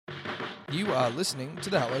You are listening to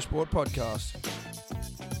the Hello Sport Podcast.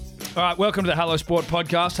 All right, welcome to the Hello Sport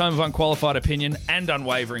Podcast, home of unqualified opinion and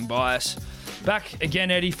unwavering bias. Back again,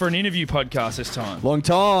 Eddie, for an interview podcast this time. Long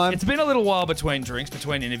time. It's been a little while between drinks,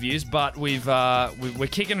 between interviews, but we're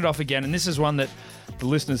kicking it off again, and this is one that the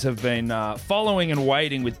listeners have been following and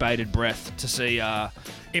waiting with bated breath to see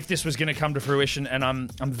if this was going to come to fruition, and I'm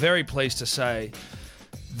very pleased to say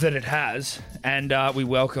that it has, and we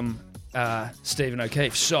welcome Stephen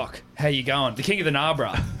O'Keefe. Sock, how you going? The king of the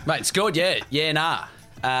Narborough. Mate, it's good, yeah.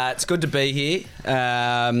 It's good to be here.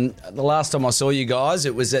 The last time I saw you guys,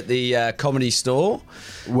 it was at the Comedy Store.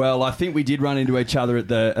 Well, I think we did run into each other at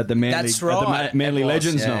the Manly, That's right. at the Manly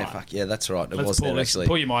Legends yeah, night. Fuck yeah, that's right. It Let's was there actually.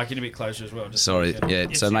 pull your mic in a bit closer as well. Just Sorry, yeah.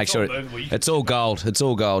 So make sure it's all gold. It's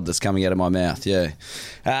all gold that's coming out of my mouth. Yeah,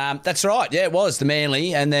 that's right. Yeah, it was the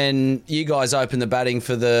Manly, and then you guys opened the batting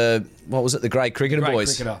for the the Great Cricketer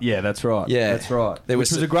Boys. Cricketer. Yeah, that's right. Yeah. That's right.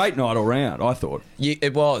 Which was a great night all round, I thought.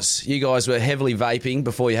 It was. You guys were heavily vaping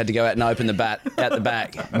before you had to go out and open the bat at the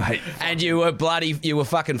back, Mate. And you were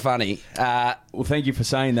fucking funny. Well, thank you for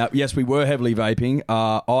saying that. Yes, we were heavily vaping.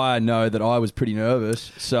 I know that I was pretty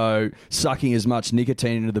nervous, so sucking as much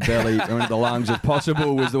nicotine into the belly or into the lungs as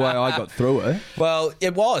possible was the way I got through it. Well,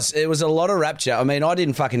 it was. It was a lot of rapture. I mean, I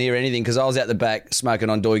didn't fucking hear anything because I was out the back smoking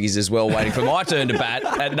on doigies as well, waiting for my turn to bat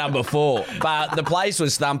at number 4. But the place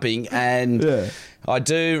was thumping, and I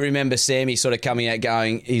do remember Sammy sort of coming out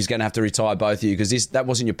going, he's going to have to retire both of you because that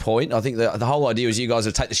wasn't your point. I think the whole idea was you guys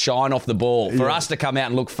would take the shine off the ball for us to come out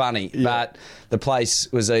and look funny. Yeah. But the place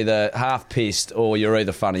was either half pissed or you're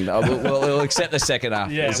either funny. We'll accept the second half.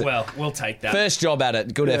 Yeah, well, we'll take that. First job at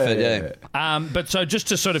it. Good effort, yeah. But so just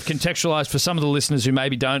to sort of contextualise for some of the listeners who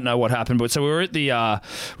maybe don't know what happened, but so we were at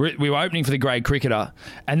we were opening for the Great Cricketer,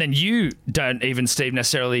 and then you don't even, Steve,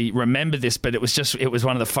 necessarily remember this, but it was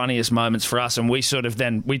one of the funniest moments for us, and we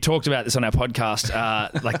talked about this on our podcast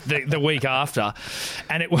like the week after,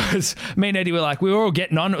 and it was me and Eddie were like, we were all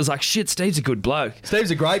getting on. It was like, shit, Steve's a good bloke.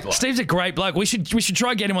 Steve's a great bloke. We should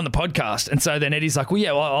try get him on the podcast. And so then Eddie's like, well,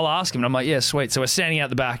 yeah, I'll ask him. And I'm like, yeah, sweet. So we're standing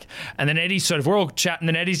out the back, and then Eddie's we're all chatting,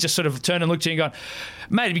 and Eddie's just sort of turned and looked at you and gone,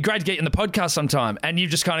 mate, it'd be great to get you on the podcast sometime. And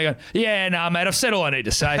you've just kind of gone, yeah, nah, mate, I've said all I need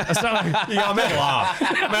to say. I'm at last.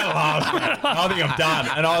 I think I'm done.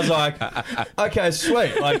 And I was like, okay,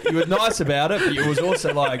 sweet. Like, you were nice about it, but you was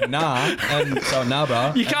also like, nah. And so, nah,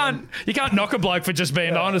 bro. You can't knock a bloke for just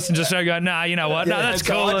being honest and just go, nah, you know what? No, that's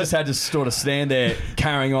so cool. I just had to sort of stand there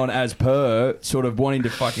carrying on as per, sort of wanting to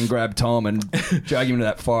fucking grab Tom and drag him to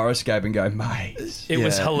that fire escape and go, mate. It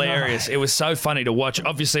was hilarious. It was so funny to watch.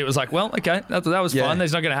 Obviously, it was like, well, okay, that was fine.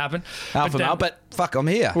 That's not going to happen. But fuck, I'm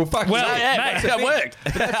here. Well, fuck. Well, mate, that worked.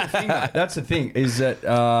 But that's the thing, mate. That's the thing, is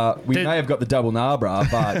that we may have got the double Narborough,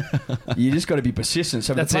 but you just got to be persistent.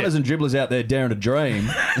 So if the punters and dribblers out there daring to dream,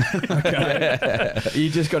 okay, you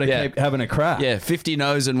just got to keep having a crack. Yeah, 50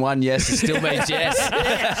 no's and 1 yes, it still means yes.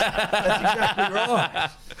 That's exactly right.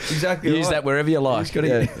 Exactly. Use that wherever you like.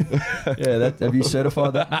 Have you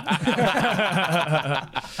certified that?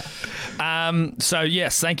 So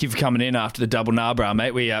yes, thank you for coming in after the double Narborough,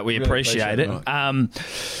 mate. We really appreciate it. Right.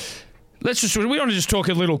 We want to just talk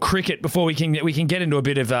a little cricket before we can get into a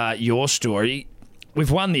bit of your story. We've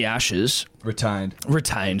won the Ashes. Retained.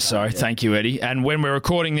 Sorry, yeah. Thank you, Eddie. And when we're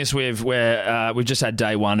recording this, we've just had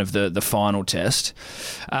day 1 of the final test.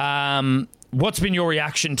 What's been your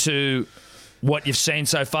reaction to what you've seen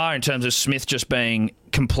so far in terms of Smith just being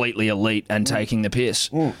completely elite and taking the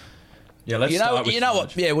piss? Yeah, let's start with Smudge.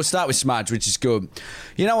 What? Yeah, we'll start with Smudge, which is good.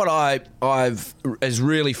 You know what has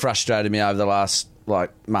really frustrated me over the last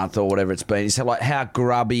month or whatever it's been is how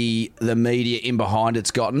grubby the media in behind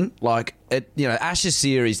it's gotten. Ashes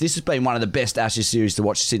series, this has been one of the best Ashes series to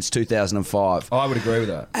watch since 2005. I would agree with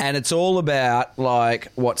that. And it's all about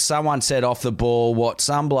what someone said off the ball, what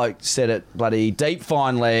some bloke said at bloody deep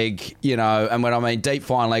fine leg, and when I mean deep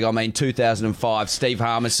fine leg, I mean 2005, Steve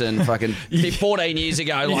Harmison, fucking 14 years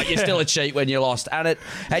ago, you're still a cheat when you lost. And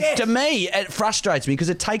to me, it frustrates me because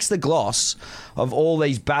it takes the gloss of all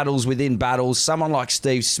these battles within battles. Someone like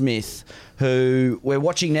Steve Smith, who we're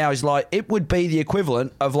watching now, is it would be the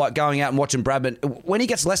equivalent of going out and watching Bradman. When he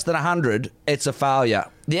gets less than 100, it's a failure.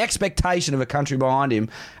 The expectation of a country behind him,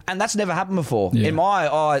 and that's never happened before in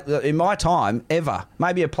my time ever.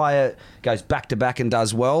 Maybe a player goes back to back and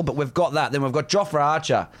does well, but we've got that. Then we've got Jofra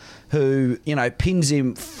Archer, who pins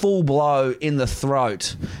him full blow in the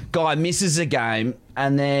throat. Guy misses a game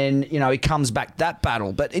and then, you know, he comes back that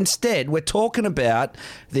battle. But instead, we're talking about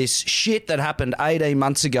this shit that happened 18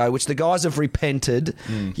 months ago, which the guys have repented,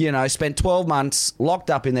 you know, spent 12 months locked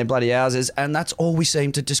up in their bloody houses, and that's all we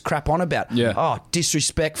seem to just crap on about. Yeah. Oh,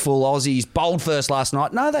 disrespectful Aussies, bowled first last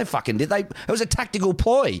night. No, they fucking did. It was a tactical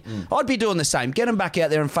ploy. I'd be doing the same. Get them back out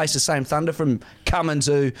there and face the same thunder from Cummins,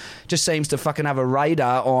 who just seems to fucking have a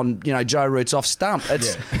radar on, you know, Joe Root's off stump.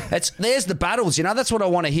 There's the battles, you know. That's what I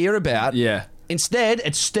want to hear about. Yeah. Instead,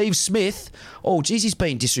 it's Steve Smith. Oh, geez, he's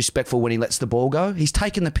been disrespectful when he lets the ball go. He's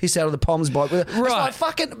taking the piss out of the Poms bike. Right. It's like,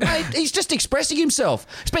 fucking, mate, he's just expressing himself.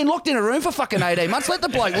 He's been locked in a room for fucking 18 months. Let the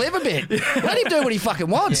bloke live a bit. Let him do what he fucking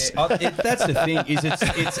wants. Yeah, that's the thing, is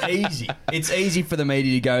it's easy. It's easy for the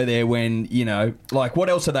media to go there when, you know, like, what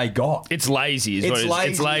else have they got? It's lazy. It's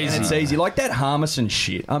lazy. And it's easy. Like that Harmison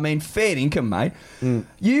shit. I mean, fair income, mate.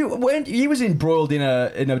 He was embroiled in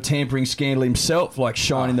a tampering scandal himself, like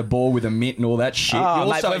shining the ball with a mitt and all that shit.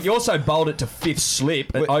 You also bowled it to fifth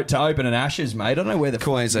slip to open an Ashes, mate. I don't know where the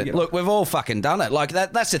Queensland. Look, we've all fucking done it. Like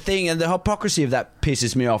that's the thing, and the hypocrisy of that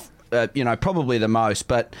pisses me off. You know, probably the most.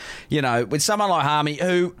 But, you know, with someone like Harmy,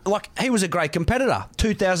 who, like, he was a great competitor.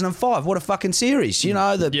 2005, what a fucking series. You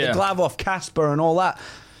know, the glove off Casper and all that.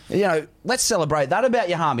 You know, let's celebrate that about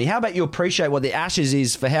you, Harmy. How about you appreciate what the Ashes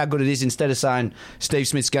is for how good it is, instead of saying Steve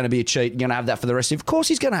Smith's going to be a cheat and going to have that for the rest of course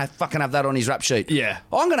he's going to fucking have that on his rap sheet. Yeah.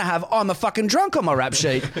 I'm a fucking drunk on my rap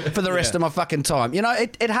sheet for the rest of my fucking time. You know,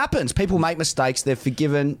 it happens. People make mistakes. They're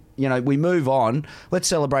forgiven. You know, we move on. Let's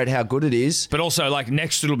celebrate how good it is. But also, like,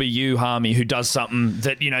 next it'll be you, Harmy, who does something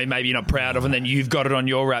that, you know, maybe you're not proud of, and then you've got it on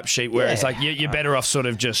your rap sheet, where it's like you're better off sort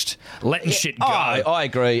of just letting shit go. I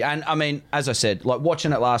agree. And, I mean, as I said, like,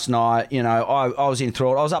 watching it last night, you know, I was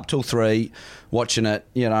enthralled. I was up till 3 watching it,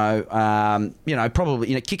 you know, probably,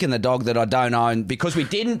 you know, kicking the dog that I don't own because we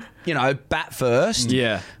didn't, you know, bat first.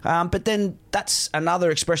 Yeah. But then that's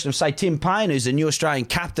another expression of, say, Tim Payne, who's the new Australian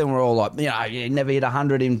captain. We're all like, you know, he never hit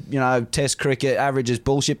 100 in, you know, Test cricket, average is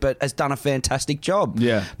bullshit, but has done a fantastic job.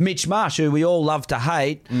 Yeah. Mitch Marsh, who we all love to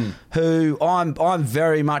hate, who I'm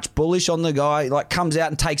very much bullish on the guy, like, comes out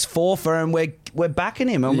and takes 4 for him. We're backing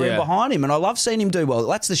him and we're behind him, and I love seeing him do well.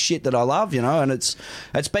 That's the shit that I love, you know, and it's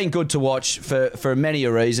been good to watch for many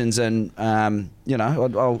reasons, and you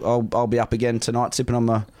know, I'll be up again tonight sipping on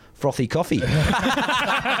my frothy coffee.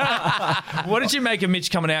 What did you make of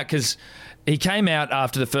Mitch coming out? Because he came out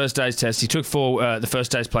after the first day's test. He took 4. The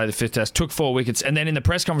first day's play, the 5th test, took 4 wickets, and then in the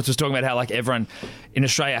press conference was talking about how, like, everyone in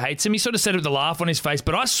Australia hates him. He sort of said it with a laugh on his face,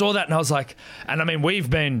 but I saw that and I was like, and I mean, we've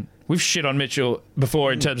shit on Mitchell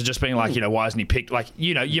before in terms of just being like, you know, why isn't he picked? Like,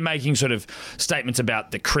 you know, you're making sort of statements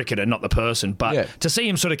about the cricketer, not the person. But to see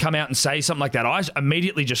him sort of come out and say something like that, I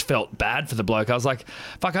immediately just felt bad for the bloke. I was like,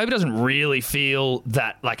 fuck, I hope he doesn't really feel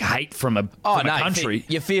that, like, hate from a country.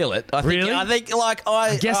 You feel it. I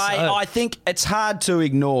think it's hard to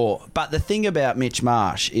ignore. But the thing about Mitch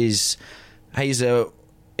Marsh is he's a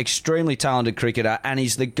extremely talented cricketer, and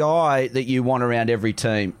he's the guy that you want around every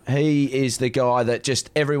team. He is the guy that just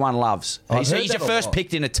everyone loves. He's your first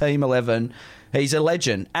picked in a team 11. He's a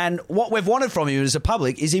legend, and what we've wanted from him as a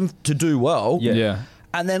public is him to do well. Yeah.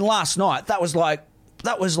 And then last night, that was like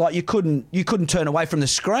you couldn't turn away from the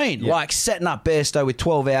screen. Like setting up Bairstow with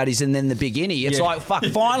 12 outies and then the big innie. It's like, fuck,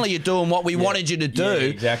 finally you're doing what we wanted you to do. Yeah,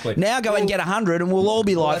 exactly. Now go and get 100 and we'll all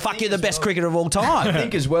be like, fuck, you're the best cricketer of all time. I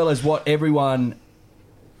think as well as what everyone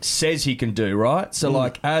says he can do, right? So,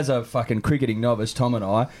 like, as a fucking cricketing novice, Tom and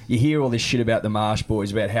I, you hear all this shit about the Marsh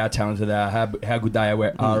boys, about how talented they are, how good they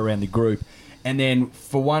are around the group. And then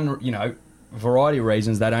for one, you know, variety of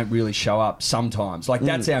reasons, they don't really show up sometimes. Like,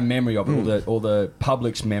 that's our memory of it, or the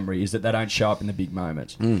public's memory, is that they don't show up in the big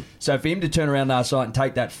moments. So for him to turn around last night and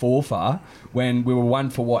take that 4 for when we were 1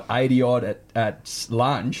 for 80-odd at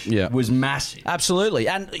lunch was massive. Absolutely.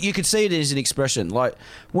 And you could see it as an expression. Like,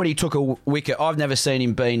 when he took a wicket, I've never seen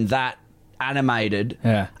him being that animated.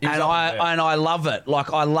 Yeah. And I love it.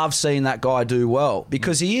 Like, I love seeing that guy do well,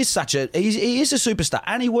 because he is he is a superstar,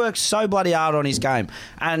 and he works so bloody hard on his game.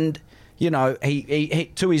 And, you know,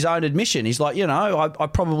 he to his own admission, he's like, you know, I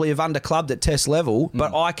probably have underclubbed at Test level,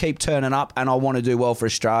 but I keep turning up and I want to do well for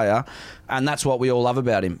Australia, and that's what we all love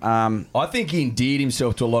about him. I think he endeared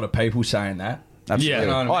himself to a lot of people saying that. Absolutely. Yeah, You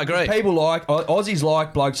know what I mean? I agree. People like Aussies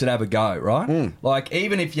like blokes that have a go, right? Like,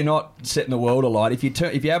 even if you're not setting the world alight, if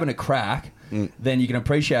you're having a crack, then you can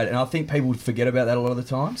appreciate it. And I think people forget about that a lot of the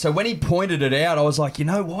time. So when he pointed it out, I was like, you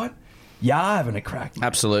know what? you're having a crack. Mate.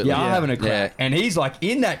 Absolutely. You're having a crack. Yeah. And he's like,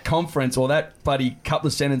 in that conference or that bloody couple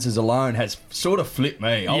of sentences alone has sort of flipped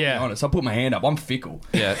me. I'll be honest. I put my hand up. I'm fickle.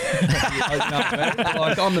 Yeah.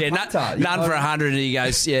 Like, I'm the punter. None for 100, and he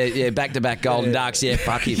goes, back-to-back Golden Ducks. Yeah,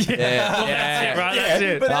 fuck him. That's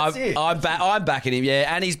it. But that's it. I'm backing him,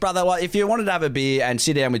 yeah. And his brother, like, if you wanted to have a beer and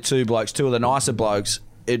sit down with two blokes, two of the nicer blokes,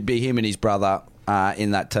 it'd be him and his brother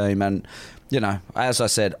in that team. And, you know, as I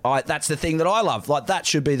said, that's the thing that I love. Like, that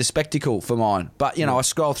should be the spectacle for mine. But, you know, I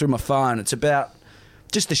scroll through my phone. It's about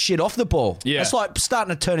just the shit off the ball. Yeah. It's like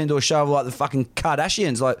starting to turn into a show of like the fucking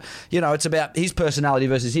Kardashians. Like, you know, it's about his personality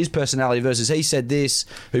versus he said this,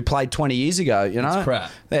 who played 20 years ago, you know? It's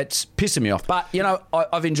crap. That's pissing me off. But, you know,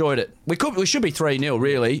 I've enjoyed it. We should be 3-0,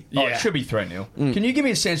 really. Yeah. Oh, it should be 3-0. Can you give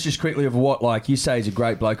me a sense just quickly of what, like, you say is a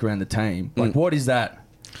great bloke around the team? Like, what is that?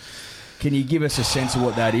 Can you give us a sense of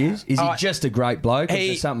what that is? Is he just a great bloke or is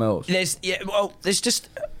there something else? There's just...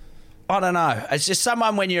 I don't know. It's just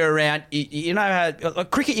someone when you're around, you know how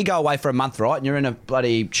like cricket you go away for a month, right? And you're in a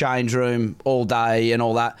bloody change room all day and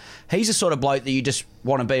all that. He's the sort of bloke that you just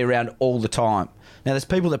want to be around all the time. Now, there's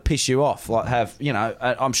people that piss you off, like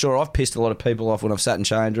I'm sure I've pissed a lot of people off when I've sat in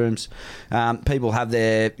change rooms. People have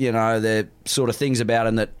their sort of things about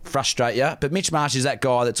him that frustrate you. But Mitch Marsh is that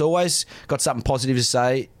guy that's always got something positive to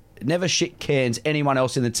say, never shit cans anyone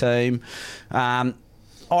else in the team.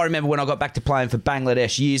 I remember when I got back to playing for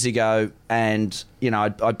Bangladesh years ago and, you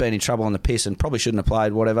know, I'd been in trouble on the piss and probably shouldn't have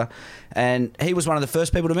played, whatever. And he was one of the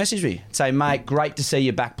first people to message me, say, mate, great to see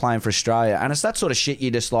you back playing for Australia. And it's that sort of shit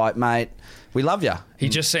you're just like, mate, we love you. He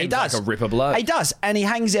just seems like a ripper bloke. He does. And he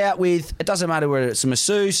hangs out with, it doesn't matter whether it's a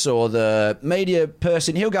masseuse or the media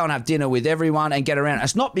person, he'll go and have dinner with everyone and get around.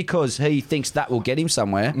 It's not because he thinks that will get him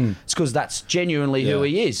somewhere. It's because that's genuinely who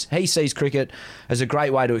he is. He sees cricket as a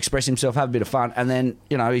great way to express himself, have a bit of fun, and then,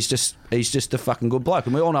 you know, he's just a fucking good bloke.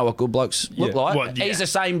 And we all know what good blokes look like. Well, He's the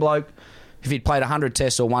same bloke. If he'd played 100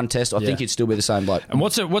 tests or one test, I think he'd still be the same bloke. And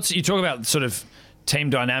what's you talk about sort of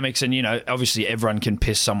team dynamics and, you know, obviously everyone can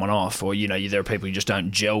piss someone off or, you know, there are people you just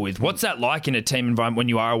don't gel with. What's that like in a team environment when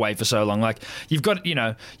you are away for so long? Like you've got, you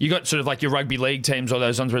know, you got sort of like your rugby league teams or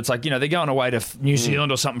those ones where it's like, you know, they're going away to New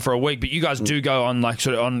Zealand or something for a week, but you guys do go on like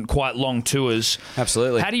sort of on quite long tours.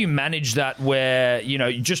 Absolutely. How do you manage that where, you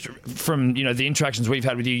know, just from, you know, the interactions we've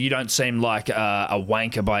had with you, you don't seem like a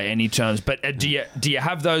wanker by any terms, but do you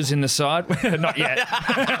have those in the side? Not yet.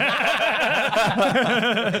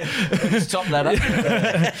 Stop that up.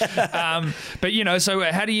 But, you know, so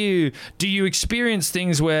how do you experience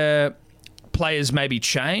things where players maybe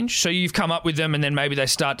change? So you've come up with them and then maybe they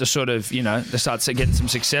start to sort of, you know, they start to get some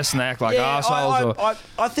success and they act like arseholes?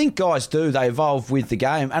 I think guys do. They evolve with the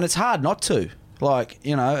game and it's hard not to. Like,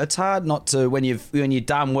 you know, it's hard not to when you've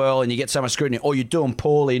done well and you get so much scrutiny or you're doing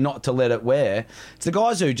poorly not to let it wear. It's the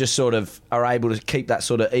guys who just sort of are able to keep that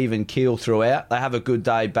sort of even keel throughout. They have a good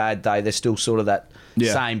day, bad day. They're still sort of that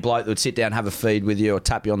same bloke that would sit down, have a feed with you or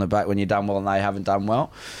tap you on the back when you've done well and they haven't done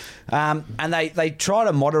well. And they try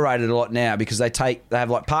to moderate it a lot now because they have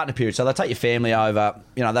like partner periods. So they take your family over.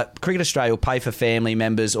 You know, that Cricket Australia will pay for family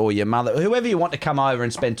members or your mother, whoever you want to come over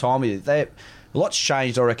and spend time with you. Lots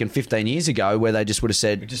changed, I reckon, 15 years ago where they just would have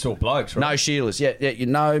said... We're just all blokes, right? No Sheilas. Yeah,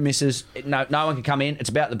 no missus. No one can come in. It's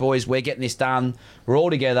about the boys. We're getting this done. We're all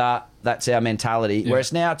together. That's our mentality. Yeah.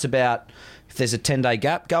 Whereas now it's about... If there's a 10-day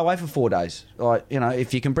gap, go away for 4 days. Like, you know,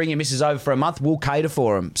 if you can bring your missus over for a month, we'll cater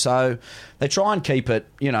for them. So they try and keep it,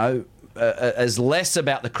 you know, as less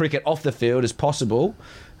about the cricket off the field as possible,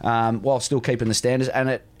 while still keeping the standards. And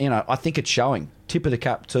it, you know, I think it's showing. Tip of the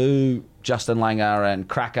cap to Justin Langer and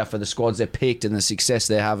Cracker for the squads they're picked and the success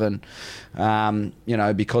they're having, you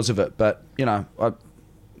know, because of it. But, you know,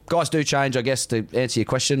 guys do change, I guess, to answer your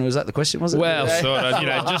question. Was that the question, was it? Well, sort of, you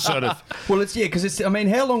know, just sort of. Well, it's, because it's, I mean,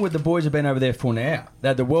 how long would the boys have been over there for now? They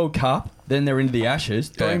had the World Cup, then they're into the Ashes.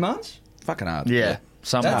 3 months? Fucking hard. Yeah.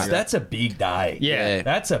 That's a big day. Yeah.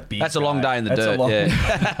 That's a long day in the dirt.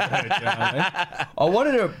 I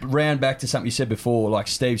wanted to round back to something you said before, like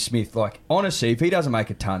Steve Smith. Like, honestly, if he doesn't make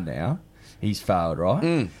a ton now, he's failed,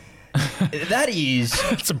 right? That is...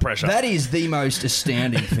 some pressure. That is the most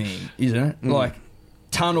astounding thing, isn't it? Like,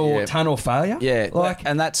 ton or failure? Yeah. Like,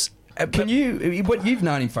 and that's... you've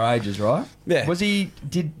known him for ages, right? Yeah. Was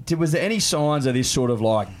there any signs of this sort of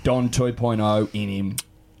like Don 2.0 in him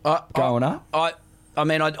going up? I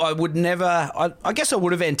mean, I would never... I guess I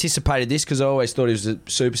would have anticipated this because I always thought he was a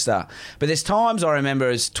superstar. But there's times I remember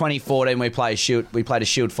as 2014 we played a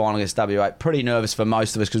Shield final against WA. Pretty nervous for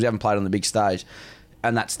most of us because we haven't played on the big stage.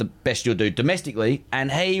 and that's the best you'll do domestically.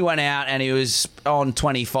 And he went out and he was on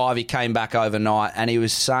 25. He came back overnight and he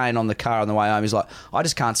was saying on the car on the way home, he's like, I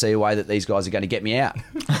just can't see a way that these guys are going to get me out.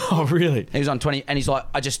 Oh, really? He was on 20 and he's like,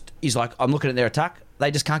 I'm looking at their attack.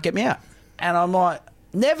 They just can't get me out. And I'm like,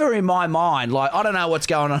 never in my mind, like, I don't know what's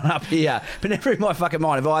going on up here, but never in my fucking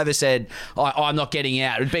mind have I ever said, I'm not getting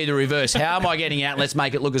out. It'd be the reverse. How am I getting out? Let's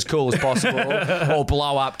make it look as cool as possible. Or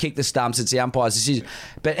blow up, kick the stumps. It's the umpire's decision.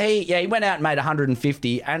 But he went out and made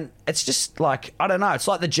 150, and it's just like, I don't know, it's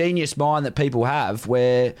like the genius mind that people have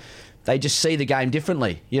where they just see the game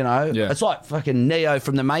differently, you know? Yeah. It's like fucking Neo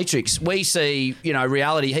from The Matrix. We see, you know,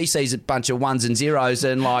 reality. He sees a bunch of ones and zeros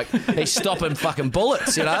and, like, he's stopping fucking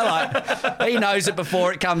bullets, you know? Like, he knows it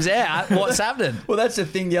before it comes out what's happening. Well, that's the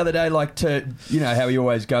thing the other day, like, you know, how he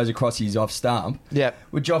always goes across his off stump. Yeah.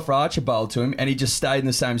 With Joffre Archer bowled to him, and he just stayed in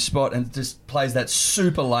the same spot and just plays that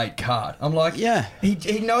super late card. I'm like, yeah.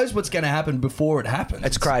 He knows what's going to happen before it happens.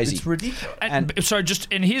 It's crazy. It's ridiculous. And so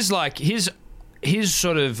just in his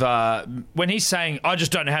sort of when he's saying, I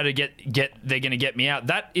just don't know how to get they're going to get me out,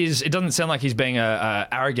 it doesn't sound like he's being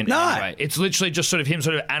arrogant in any way. It's literally just sort of him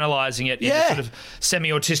sort of analysing it in a sort of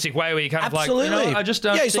semi-autistic way where you kind of like, you know, I just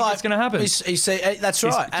don't think it's going to happen. That's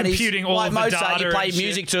right. He's computing all of the data. You play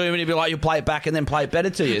music to him and he'd be like, you play it back and then play it better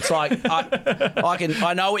to you. It's like,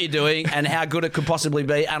 I know what you're doing and how good it could possibly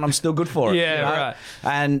be, and I'm still good for it. Yeah, you know? right.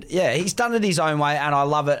 And yeah, he's done it his own way and I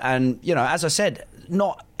love it. And, you know, as I said,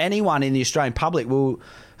 not anyone in the Australian public will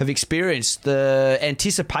have experienced the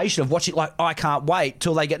anticipation of watching, like, I can't wait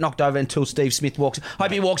till they get knocked over until Steve Smith walks. I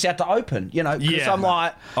hope he walks out to open, you know, because I'm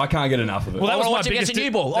like, I can't get enough of it. Well, I that was want to my watch him against a new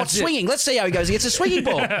ball. That's swinging. Let's see how he goes against a swinging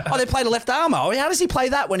ball. They played a left armour. I mean, how does he play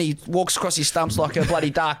that when he walks across his stumps like a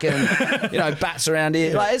bloody duck and, you know, bats around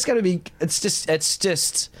here? Like, it's going to be, it's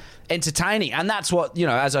just entertaining. And that's what, you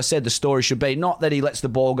know, as I said, the story should be. Not that he lets the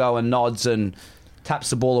ball go and nods and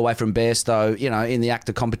taps the ball away from Bairstow, you know, in the act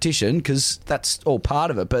of competition, because that's all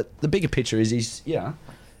part of it. But the bigger picture is he's, you know,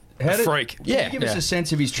 a freak. Can you give us a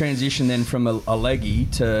sense of his transition then from a leggy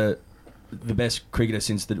to the best cricketer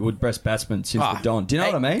since the best batsman since the Don? Do you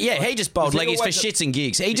know what I mean? Yeah, he just bowled leggies for shits and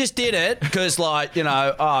gigs. He just did it because, like, you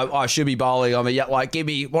know, I should be bowling. I mean, like, give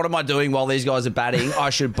me, what am I doing while these guys are batting?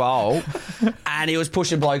 I should bowl. And he was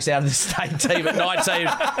pushing blokes out of the state team at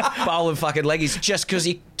 19, bowling fucking leggies just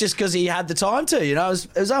because he had the time to. You know,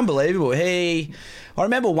 it was unbelievable. I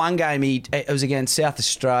remember one game it was against South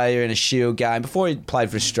Australia in a Shield game. Before he played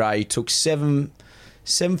for Australia, he took 7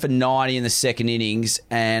 for 90 in the second innings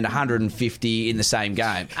and 150 in the same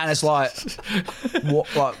game. And it's like,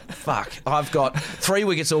 what, like, fuck, I've got 3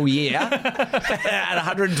 wickets all year at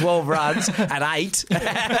 112 runs at 8.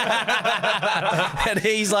 And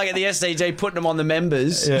he's like at the SCG putting them on the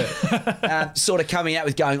members, sort of coming out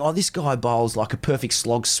with going, oh, this guy bowls like a perfect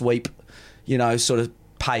slog sweep, you know, sort of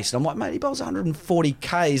pace. And I'm like, mate, he bowls 140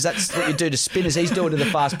 Ks. That's what you do to spinners. He's doing to the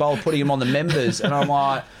fast bowler, putting him on the members. And I'm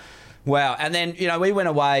like, wow. And then, you know, we went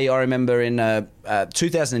away, I remember, in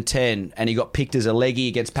 2010, and he got picked as a leggy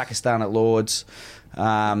against Pakistan at Lords.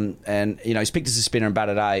 And, you know, he's picked as a spinner and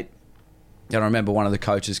batted 8. And I remember one of the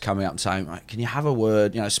coaches coming up and saying, like, can you have a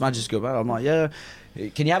word? You know, Smudge is good. I'm like, yeah.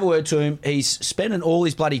 Can you have a word to him? He's spending all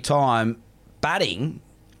his bloody time batting,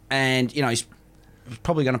 and, you know, he's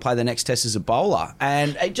probably going to play the next test as a bowler.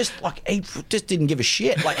 And he just didn't give a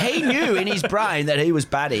shit. Like, he knew in his brain that he was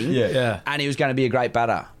batting and he was going to be a great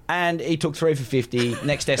batter. And he took 3 for 50.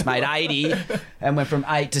 Next test made 80 and went from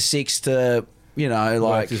 8 to 6 to, you know,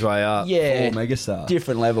 like... Worked his way up. Yeah. 4 megastar.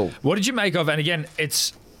 Different level. What did you make of, and again,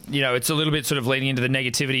 it's... You know, it's a little bit sort of leading into the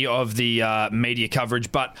negativity of the media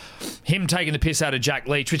coverage, but him taking the piss out of Jack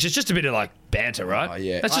Leach, which is just a bit of like banter, right? Oh,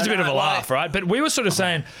 yeah. That's just a bit of a laugh, right? But we were sort of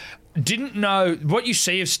saying, didn't know what you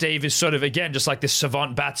see of Steve is sort of, again, just like this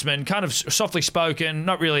savant batsman, kind of softly spoken,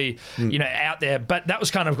 not really, you know, out there, but that was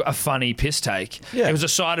kind of a funny piss take. Yeah. It was a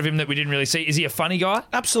side of him that we didn't really see. Is he a funny guy?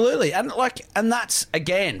 Absolutely. And that's,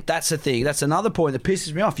 again, that's the thing. That's another point that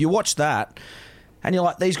pisses me off. You watch that, and you're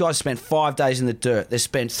like, these guys spent 5 days in the dirt. They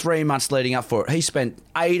spent 3 months leading up for it. He spent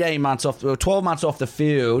 12 months off the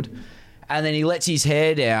field, and then he lets his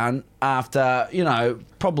hair down after, you know,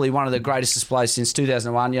 probably one of the greatest displays since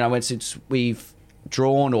 2001, you know, since we've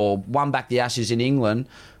drawn or won back the Ashes in England,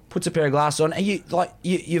 puts a pair of glasses on, and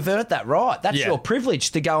you've earned that right. That's your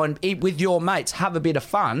privilege to go and eat with your mates, have a bit of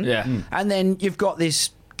fun. Yeah. And then you've got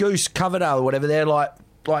this Goose Coverdale or whatever, they're like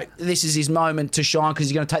this is his moment to shine because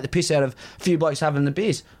he's going to take the piss out of a few blokes having the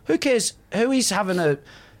beers. Who cares who he's having a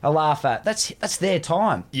laugh at? That's their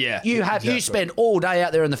time. Yeah, you spend all day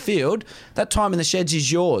out there in the field. That time in the sheds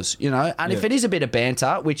is yours, you know. And if it is a bit of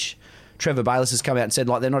banter, which Trevor Bayliss has come out and said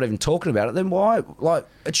like they're not even talking about it, then why? Like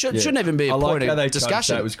it shouldn't even be a point of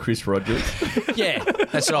discussion. That was Chris Rogers. Yeah,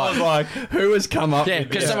 that's right. I was like, who has come up? Yeah,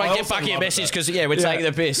 because someone get Bucky a message because we're taking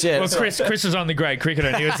the piss. Yeah. Well, Chris was on the Great Cricketer,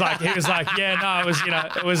 and he was like, yeah, no, it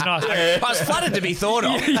was nice. I was flattered to be thought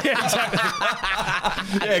of. Yeah, exactly.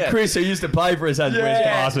 Yeah, Chris, who used to play for us, had to wear his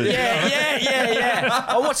glasses. Yeah.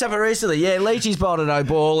 Oh, what's happened recently? Yeah, Leachy's bowled a no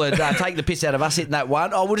ball and take the piss out of us hitting that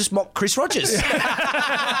one. Oh, we'll just mock Chris Rogers.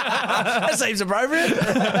 That seems appropriate.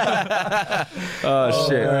 Oh,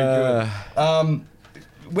 shit. Very good.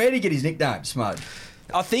 Where did he get his nickname, Smudge?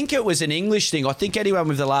 I think it was an English thing. I think anyone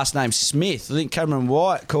with the last name Smith, I think Cameron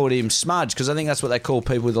White called him Smudge because I think that's what they call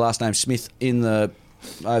people with the last name Smith in the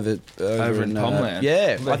over in Pomland.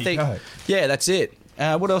 Yeah, There you go. Yeah, that's it.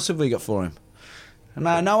 What else have we got for him?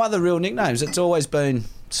 No other real nicknames. It's always been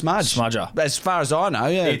Smudge. Smudger. As far as I know,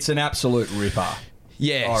 yeah. It's an absolute ripper.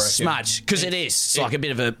 Yeah, I reckon. Smudge. Because it is. It's like a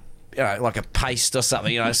bit of a, like a paste or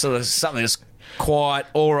something, sort of something that's quite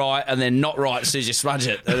all right and then not right as soon as you smudge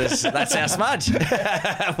it. That's our Smudge.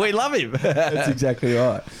 We love him. That's exactly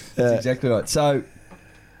right. So,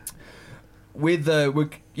 with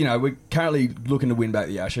we're currently looking to win back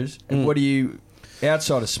the Ashes. And what do you,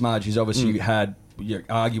 outside of Smudge, who's obviously had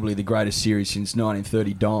arguably the greatest series since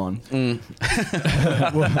 1930 Dawn.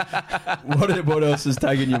 What else is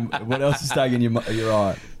taking you? What else is taking your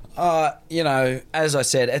eye? As I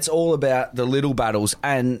said, it's all about the little battles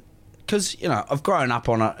and. Because, I've grown up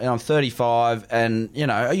on it, and I'm 35, and,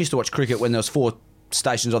 I used to watch cricket when there was 4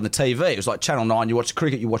 stations on the TV. It was like Channel 9, you watch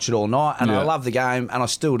cricket, you watch it all night, and I love the game, and I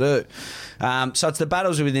still do. So it's the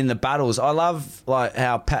battles within the battles. I love,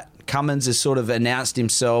 how Pat Cummins has sort of announced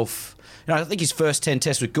himself. I think his first 10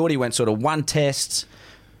 tests were good. He went sort of 1 test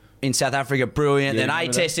in South Africa, brilliant, then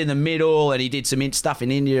 8 tests in the middle, and he did some stuff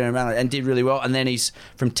in India and did really well. And then he's,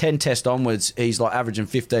 from 10 tests onwards, he's like averaging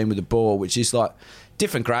 15 with the ball, which is like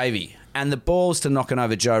different gravy. And the balls to knocking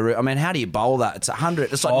over Joe Root. I mean, how do you bowl that? It's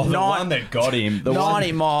 100. It's like the one that got him.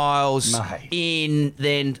 90 miles Mate. in,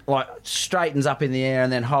 then like straightens up in the air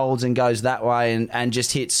and then holds and goes that way and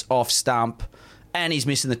just hits off stump. And he's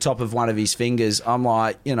missing the top of one of his fingers. I'm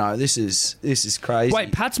like, this is crazy.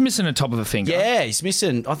 Wait, Pat's missing the top of a finger? Yeah, he's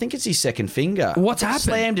missing, I think it's his second finger. What's happened?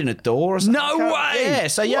 Slammed in a door or something. No way! Yeah,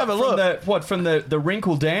 so you have a look. From the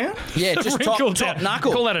wrinkle down? Yeah, just top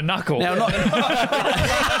knuckle. Call that a knuckle. Now, not...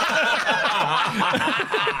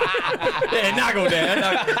 Yeah, knuckle down.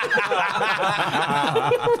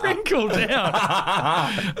 Wrinkle down.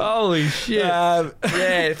 Holy shit.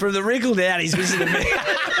 From the wrinkle down, he's missing a finger.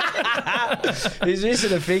 He's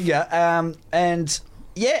missing a finger. And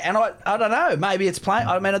I don't know. Maybe it's playing.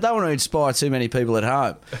 I mean, I don't want to inspire too many people at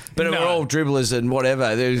home, but we're all dribblers and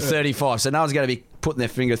whatever. They're 35, so no one's going to be putting their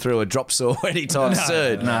finger through a drop saw anytime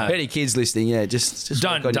soon. No. Any kids listening, just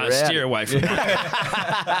don't steer away from it.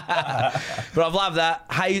 But I've loved that.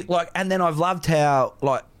 And then I've loved how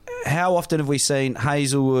often have we seen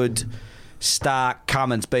Hazelwood, Stark,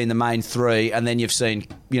 Cummins being the main 3, and then you've seen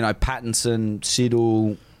Pattinson,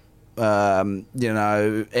 Siddle,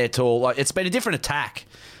 et al. It's been a different attack.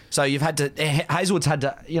 So Hazelwood's had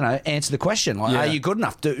to, answer the question. Are you good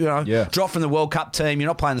enough? Drop from the World Cup team. You're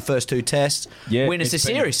not playing the first 2 tests. Win us a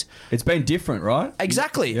series. It's been different, right?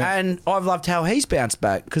 Exactly. Yeah. And I've loved how he's bounced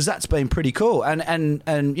back because that's been pretty cool. And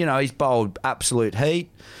he's bowled absolute heat.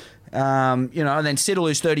 And then Siddle,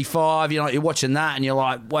 who's 35, you're watching that and you're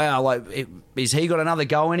like, wow, is he got another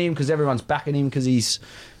go in him? Because everyone's backing him because he's,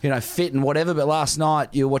 fit and whatever. But last night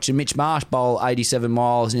you're watching Mitch Marsh bowl 87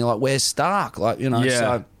 miles and you're like, where's Stark?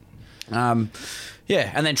 So...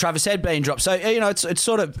 and then Travis Head being dropped. So,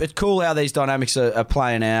 it's cool how these dynamics are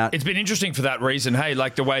playing out. It's been interesting for that reason. Hey,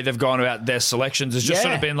 like the way they've gone about their selections has just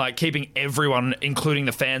sort of been like keeping everyone, including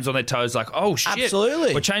the fans, on their toes. Like, oh shit,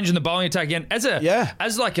 absolutely, we're changing the bowling attack again.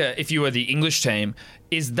 If you were the English team,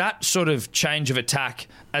 is that sort of change of attack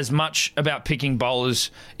as much about picking bowlers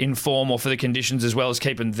in form or for the conditions as well as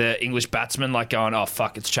keeping the English batsmen like going, oh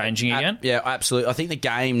fuck, it's changing again? Yeah, absolutely. I think the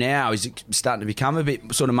game now is starting to become a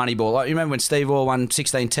bit sort of money ball. Like, you remember when Steve Orr won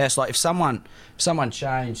 16 tests? Like if someone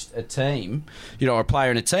changed a team, or a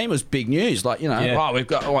player in a team, it was big news. Like, we've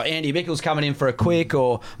got Andy Bickle's coming in for a quick,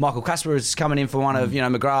 or Michael Casper is coming in for one of,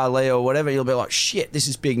 McGrath, Lee or whatever. You'll be like, shit, this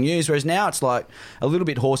is big news. Whereas now it's like a little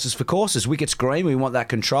bit horses for courses. Wickets green, we want that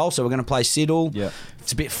control, so we're going to play Siddle. Yeah.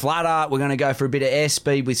 It's a bit flatter. We're going to go for a bit of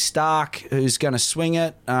airspeed with Stark, who's going to swing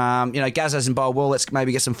it. Gaz hasn't bowled well. Let's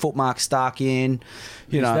maybe get some footmark Stark in.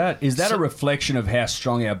 Is that a reflection of how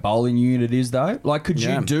strong our bowling unit is, though? Like, could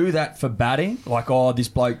you do that for batting? Like, this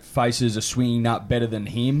bloke faces a swinging nut better than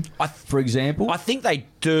him, for example? I think they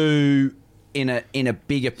do in a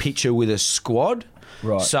bigger picture with a squad.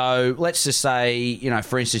 Right. So let's just say,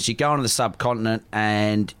 for instance, you go into the subcontinent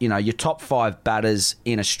and, your top 5 batters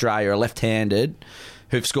in Australia are left-handed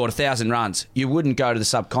who've scored 1,000 runs. You wouldn't go to the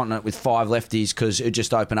subcontinent with 5 lefties because it would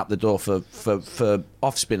just open up the door for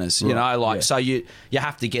off spinners. So you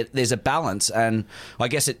have to get, there's a balance, and I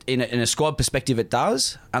guess in a squad perspective it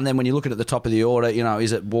does. And then when you look at the top of the order,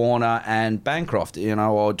 is it Warner and Bancroft?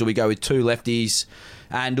 Or do we go with 2 lefties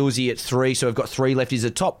and Uzi at 3? So we've got 3 lefties at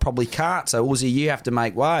the top. Probably can't. So Uzi, you have to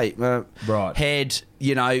make way. Right. Head,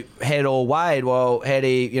 Head or Wade. Well,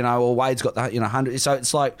 Heady, or Wade's got the 100. So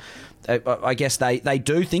it's like, I guess they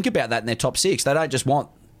do think about that in their top 6. They don't just want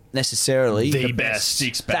necessarily the best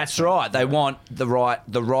 6 batsmen. That's right. They want the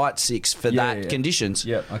right 6 for conditions.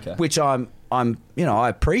 Yeah. Okay. Which I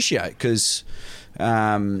appreciate because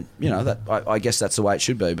that I guess that's the way it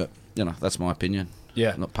should be. But that's my opinion.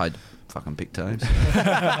 Yeah. I'm not paid to fucking pick teams.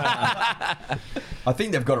 I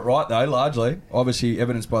think they've got it right though, largely. Obviously,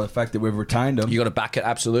 evidenced by the fact that we've retained them. You got to back it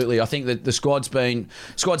absolutely. I think that the squad's been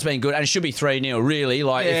good, and it should be 3-0 really.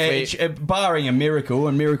 Barring a miracle,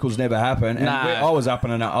 and miracles never happen. And I was up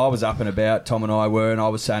and about. Tom and I were, and I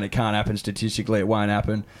was saying it can't happen statistically. It won't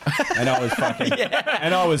happen. And I was fucking.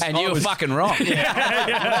 And you were fucking wrong.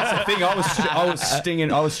 That's the thing. I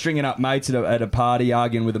was stringing up mates at a party,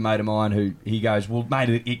 arguing with a mate of mine who he goes, "Well,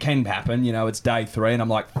 mate, it can happen. It's day 3," and I'm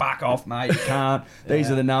like, "Fuck off, mate. You can't.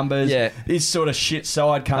 These are the numbers. This sort of shit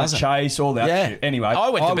side can't chase all that shit." Anyway, I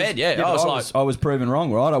went to bed. I was proven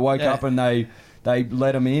wrong, right? I woke up and they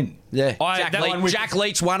let them in. Yeah, Jack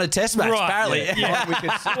Leach won a test match, apparently.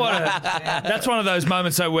 That's one of those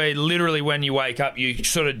moments though where literally when you wake up,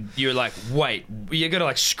 you're like, wait, you got to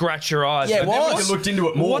like scratch your eyes. Yeah, and then when you looked into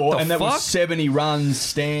it more, and that was 70 runs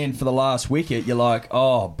stand for the last wicket. You're like,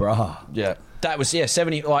 oh, bruh. Yeah. That was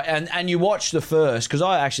 70. And you watch the first, because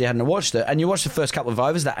I actually hadn't watched it, and you watch the first couple of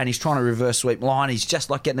overs and he's trying to reverse sweep line. He's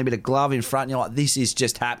just like getting a bit of glove in front, and you're like, this is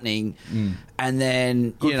just happening. And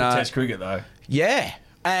then Good for Test cricket though. Yeah,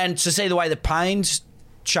 and to see the way that Payne's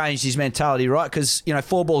changed his mentality, right? Because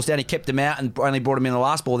 4 balls down, he kept them out and only brought him in the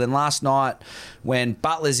last ball. Then last night, when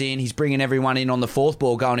Butler's in, he's bringing everyone in on the 4th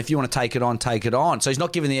ball, going, if you want to take it on, take it on. So he's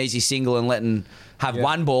not giving the easy single and letting have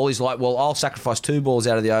 1 ball. He's like, well, I'll sacrifice 2 balls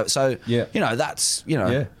out of the over. So that's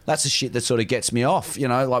the shit that sort of gets me off.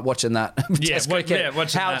 Like watching that.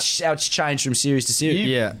 Watching how it's changed from series to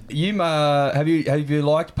series. You have you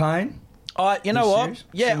liked Payne? You know what?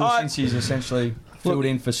 Series? Since he's essentially filled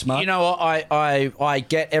in for Smart. You know what? I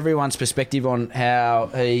get everyone's perspective on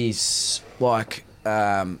how he's like,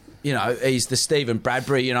 he's the Stephen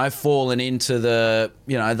Bradbury, falling into the,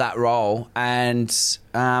 that role. And,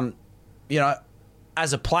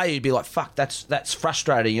 as a player, you'd be like, fuck, that's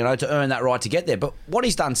frustrating, to earn that right to get there. But what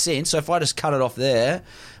he's done since, so if I just cut it off there,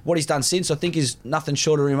 what he's done since, I think is nothing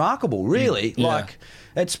short of remarkable, really. Like,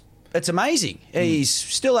 it's amazing. He's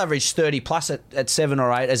still averaged 30 plus at 7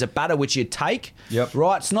 or 8 as a batter, which you'd take. Yep.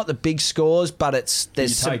 Right? It's not the big scores, but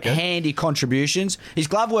there's some handy contributions. His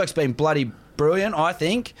glove work's been bloody brilliant, I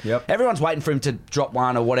think. Yep. Everyone's waiting for him to drop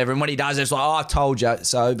one or whatever, and when he does, it's like, oh, I told you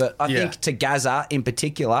so. But I think to Gaza in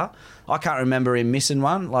particular, I can't remember him missing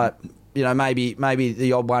one. Like, maybe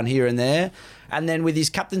the odd one here and there. And then with his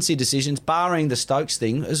captaincy decisions, barring the Stokes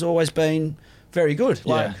thing, has always been very good.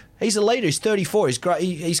 Like, he's a leader. He's 34. He's great.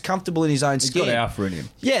 He's comfortable in his own skin. He's got alpha in him.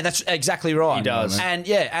 Yeah, that's exactly right. He does. And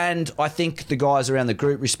and I think the guys around the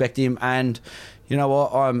group respect him. And you know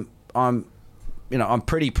what? I'm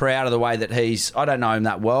pretty proud of the way that he's. I don't know him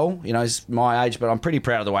that well. He's my age, but I'm pretty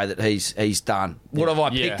proud of the way that he's done. Would have I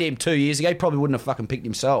picked him 2 years ago? He probably wouldn't have fucking picked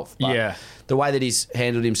himself. But the way that he's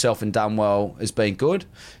handled himself and done well has been good.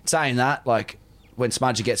 Saying that, like, when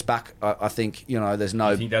Smudger gets back, I think, there's no...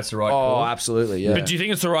 You think that's the right call? Oh, absolutely, yeah. But do you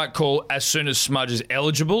think it's the right call as soon as Smudger's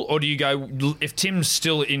eligible, or do you go, if Tim's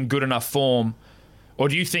still in good enough form, or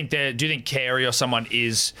do you think Carey or someone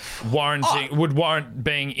would warrant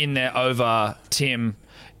being in there over Tim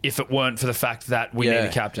if it weren't for the fact that we need a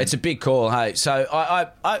captain? It's a big call, hey. So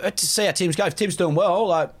I to see how Tim's go. If Tim's doing well,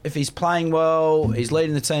 like if he's playing well, he's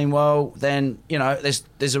leading the team well, then,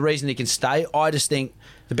 there's a reason he can stay. I just think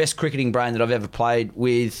the best cricketing brain that I've ever played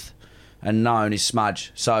with and known is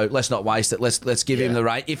Smudge. So let's not waste it. Let's give him the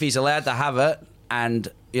rate. If he's allowed to have it and,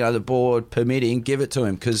 the board permitting, give it to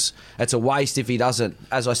him, because it's a waste if he doesn't.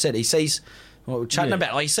 As I said, he sees... Well, we're chatting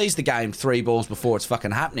about, he sees the game 3 balls before it's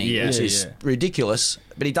fucking happening, which is ridiculous.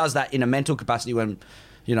 But he does that in a mental capacity when,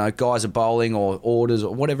 guys are bowling or orders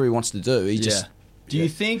or whatever he wants to do. He just... Do you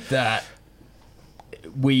think that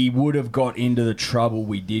we would have got into the trouble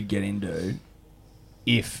we did get into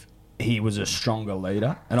if he was a stronger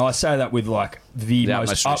leader. And I say that with like the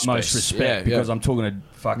most utmost respect because I'm talking to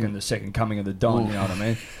fucking the second coming of the Don, you know what I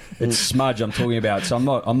mean? It's Smudge I'm talking about. So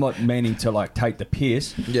I'm not meaning to like take the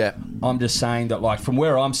piss. Yeah. I'm just saying that like from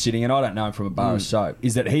where I'm sitting, and I don't know him from a bar of soap,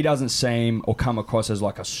 is that he doesn't seem or come across as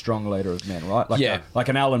like a strong leader of men, right? Like like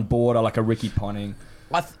an Alan Border, like a Ricky Ponting.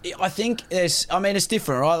 I think it's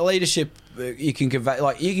different, right? Leadership, you can convey,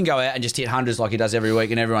 like you can go out and just hit hundreds like he does every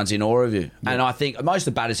week, and everyone's in awe of you. Yeah. And I think most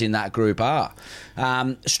of the batters in that group are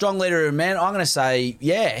strong leader of men. I'm going to say,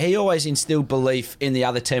 he always instilled belief in the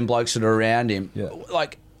other 10 blokes that are around him. Yeah.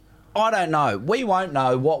 Like, I don't know. We won't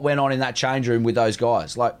know what went on in that change room with those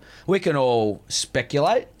guys. Like, we can all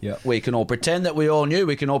speculate. Yeah. We can all pretend that we all knew.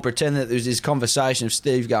 We can all pretend that there was this conversation of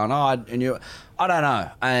Steve going, I don't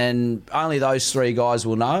know. And only those 3 guys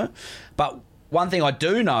will know. But one thing I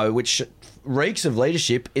do know, which reeks of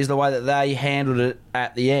leadership, is the way that they handled it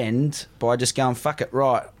at the end by just going, fuck it,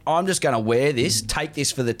 right, I'm just going to wear this, take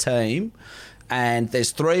this for the team. And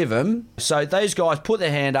there's 3 of them. So those guys put their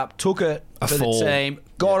hand up, took it for the team,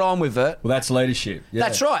 got on with it. Well, that's leadership. Yeah.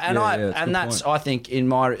 That's right. And that's I think in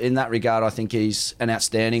that regard, I think he's an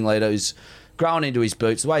outstanding leader who's grown into his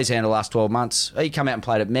boots. The way he's handled the last 12 months, he come out and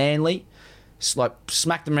played at Manly, like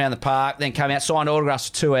smacked them around the park, then came out, signed autographs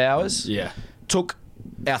for 2 hours. Yeah. Took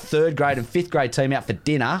our 3rd grade and 5th grade team out for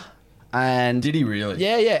dinner. And did he really?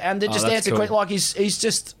 Yeah, yeah. And then just answer quick, like he's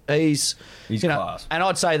class. And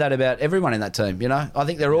I'd say that about everyone in that team. You know, I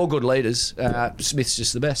think they're all good leaders. Smith's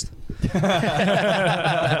just the best.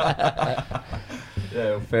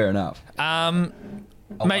 Yeah, fair enough.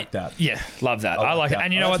 I like that. Yeah, love that. I like it.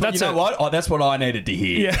 And you know what? That's what I needed to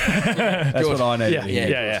hear. Yeah. That's what I needed to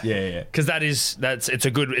hear. Yeah. Because it's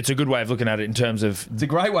a good way of looking at it in terms of... It's a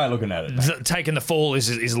great way of looking at it. Taking the fall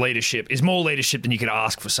is leadership, is more leadership than you could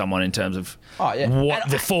ask for someone in terms of what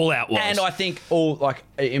the fallout was. And I think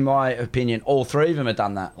in my opinion, all 3 of them have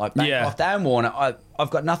done that. Like, off Dan Warner, I've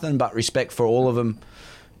got nothing but respect for all of them.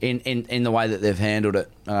 In the way that they've handled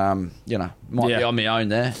it, be on my own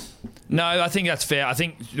there. No, I think that's fair. I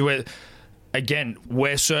think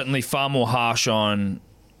we're certainly far more harsh on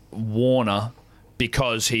Warner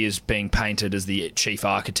because he is being painted as the chief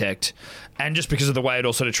architect, and just because of the way it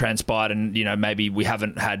all sort of transpired, and maybe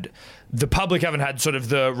the public haven't had sort of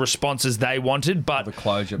the responses they wanted, but the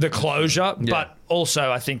closure. Yeah. But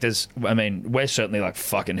also, I think we're certainly like,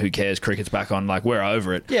 fucking who cares? Cricket's back on. Like, we're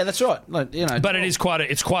over it. Yeah, that's right. Like, but it's quite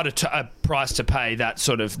a price to pay,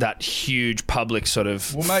 that huge public sort of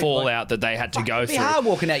fallout that they had to go through. It's hard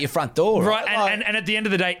walking out your front door, right? And at the end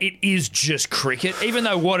of the day, it is just cricket. Even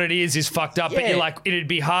though what it is fucked up, but you're like, it'd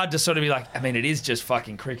be hard to sort of be like, it is just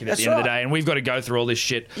fucking cricket at the end of the day, and we've got to go through all this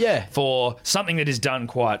shit for something that is done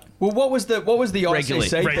quite. Well, what was the ICC? What was the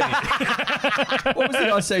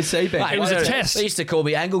ICC ban? It was a test. They used to call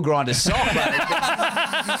me angle grinder sock. Well,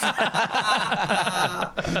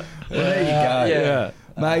 there you go.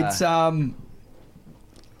 Mate,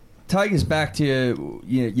 take us back to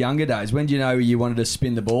your younger days. When did you know you wanted to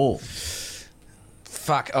spin the ball?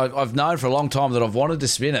 Fuck, I've known for a long time that I've wanted to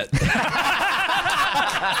spin it.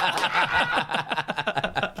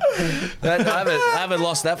 I haven't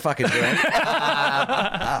lost that fucking dream.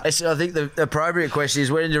 I think the appropriate question is,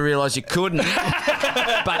 when did you realise you couldn't,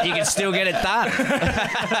 but you can still get it done?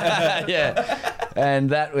 Yeah, and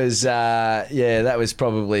that was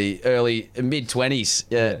probably mid-20s.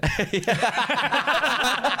 Yeah.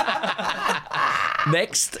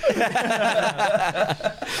 Next.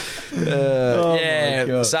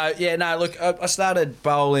 I started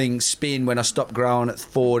bowling spin when I stopped growing at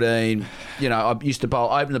 14. I used to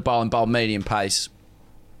open the bowl and bowl medium pace,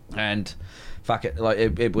 and fuck it, like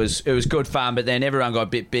it was good fun. But then everyone got a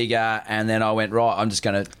bit bigger, and then I went, right, I'm just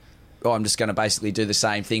gonna basically do the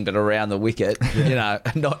same thing but around the wicket,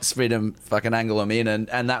 not spin them, fucking angle them in,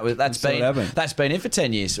 and that's been it for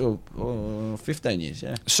 10 years or 15 years.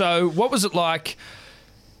 Yeah. So what was it like?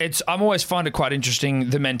 I'm always find it quite interesting,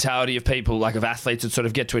 the mentality of people, like of athletes that sort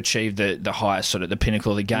of get to achieve the highest sort of the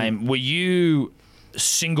pinnacle of the game. Were you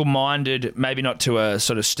single-minded, maybe not to a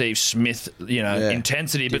sort of Steve Smith,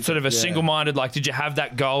 intensity, but sort of a single-minded, like, did you have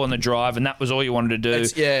that goal and the drive and that was all you wanted to do?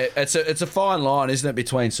 It's a fine line, isn't it,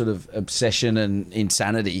 between sort of obsession and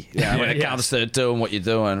insanity when it comes to doing what you're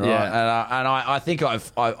doing, right? Yeah. And I think I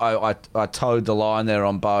towed the line there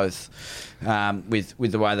on both,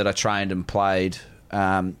 with the way that I trained and played.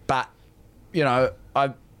 But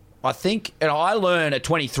I think, I learned at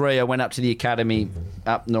 23, I went up to the academy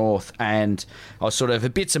up north, and I was sort of a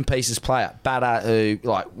bits and pieces player, batter who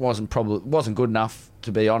wasn't good enough,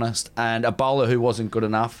 to be honest, and a bowler who wasn't good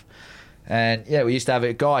enough. And we used to have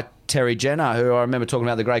a guy Terry Jenner, who I remember talking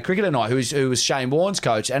about the great cricketer night, who was Shane Warne's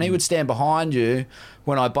coach, and he would stand behind you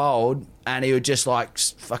when I bowled, and he would just like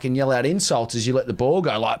fucking yell out insults as you let the ball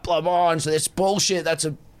go, like blow on, so that's bullshit, that's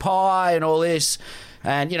a pie, and all this.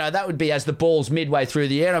 And, you know, that would be as the ball's midway through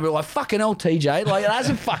the air. And I'd be like, fucking hell, TJ, like, it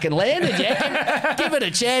hasn't fucking landed yet. Give it a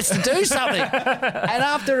chance to do something. And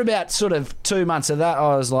after about sort of 2 months of that,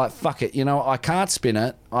 I was like, fuck it, you know, I can't spin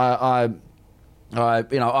it. I'm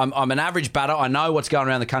an average batter. I know what's going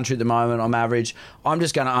around the country at the moment. I'm average. I'm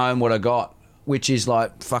just going to own what I got, which is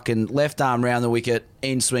like fucking left arm round the wicket,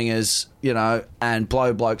 in swingers, you know, and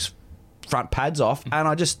blow blokes' front pads off. And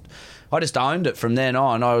I just owned it from then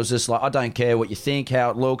on. I was just like, I don't care what you think, how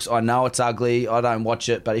it looks. I know it's ugly. I don't watch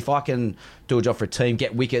it. But if I can do a job for a team,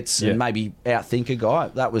 get wickets and maybe outthink a guy,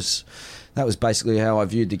 that was basically how I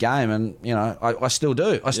viewed the game. And, you know, I still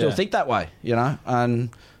do. I still think that way, you know. And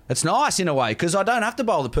it's nice in a way because I don't have to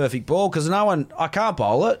bowl the perfect ball because I can't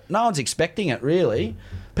bowl it. No one's expecting it, really.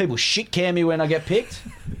 People shit can me when I get picked,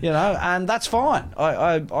 you know, and that's fine.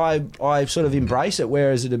 I sort of embrace it,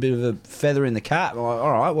 whereas it's a bit of a feather in the cap. I'm like,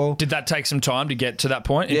 all right, well. Did that take some time to get to that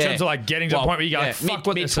point? In terms of like getting to the point where you go, fuck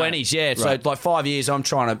what mid-20s, yeah. Right. So like 5 years, I'm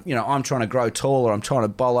trying to grow taller. I'm trying to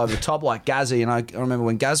bowl over the top like Gazzy. And I remember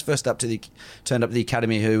when Gaz first turned up to the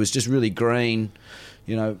academy, who was just really green,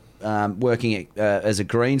 you know, working as a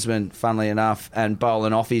greensman, funnily enough, and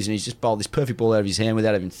bowling offies, and he's just bowled this perfect ball out of his hand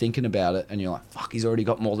without even thinking about it. And you're like, fuck, he's already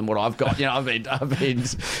got more than what I've got. You know, I've been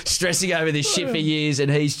stressing over this shit for years,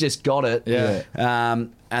 and he's just got it. Yeah.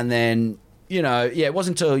 And then, you know, it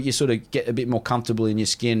wasn't until you sort of get a bit more comfortable in your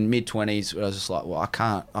skin, mid-20s, where I was just like, well, I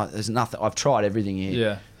can't. There's nothing. I've tried everything here.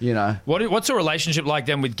 Yeah. You know. What's the relationship like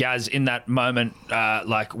then with Gaz in that moment,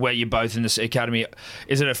 like where you're both in this academy?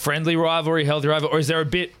 Is it a friendly rivalry, healthy rivalry, or is there a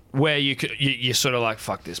bit where you're sort of like,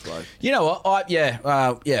 fuck this bloke? You know what?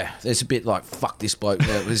 There's a bit like, fuck this bloke.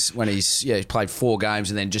 It was when he played 4 games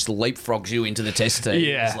and then just leapfrogs you into the test team.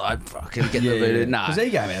 Yeah. It's like, fucking get the boot. No. Because he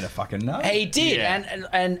came out of fucking no. He did.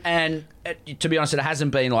 Yeah. And to be honest, it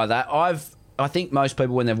hasn't been like that. I think most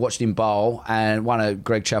people, when they've watched him bowl, and one of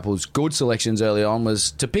Greg Chappell's good selections early on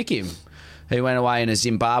was to pick him. He went away in a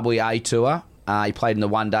Zimbabwe A tour. He played in the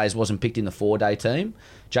 1 days, wasn't picked in the 4-day team.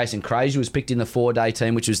 Jason Crazier was picked in the 4-day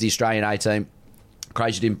team, which was the Australian A team.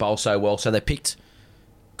 Crazier didn't bowl so well, so they picked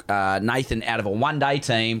Nathan out of a 1-day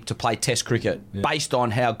team to play Test cricket based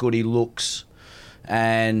on how good he looks.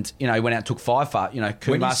 And, you know, he went out and took 5 for, you know,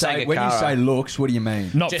 Kumar Sangakkara. When you say looks, what do you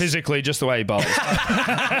mean? Not physically, just the way he bowls.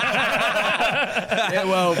 Yeah,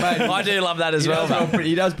 well, mate. I do love that as well.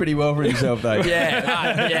 He does pretty well for himself, though.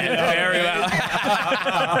 Yeah, very well.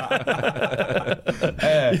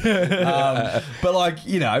 But, like,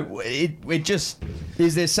 you know, it just...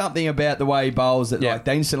 Is there something about the way he bowls that, like,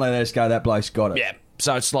 they instantly let us go, that bloke's got it? Yeah.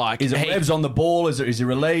 So it's like... Is it revs on the ball? Is it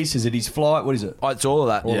release? Is it his flight? What is it? Oh, it's all of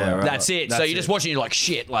that. Right. That's it. That's so you're just watching, you're like,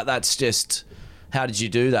 shit, like, that's just... How did you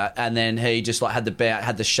do that? And then he just like had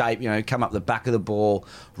the shape, you know, come up the back of the ball,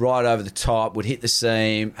 right over the top, would hit the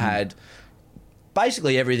seam, had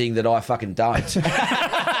basically everything that I fucking don't. Now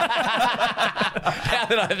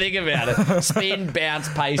that I think about it. Spin, bounce,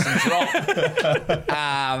 pace and drop.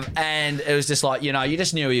 And it was just like, you know, you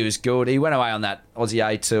just knew he was good. He went away on that Aussie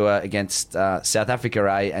A tour against South Africa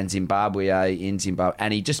A and Zimbabwe A in Zimbabwe,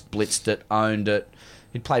 and he just blitzed it, owned it.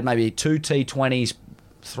 He'd played maybe 2 T20s,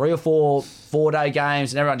 3 or 4 4-day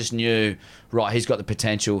games, and everyone just knew, right, he's got the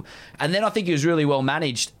potential. And then I think he was really well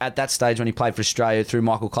managed at that stage when he played for Australia through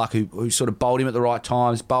Michael Clark, who sort of bowled him at the right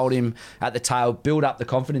times, bowled him at the tail, built up the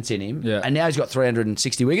confidence in him. Yeah. And now he's got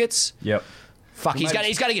 360 wickets. Yep. Fuck, he's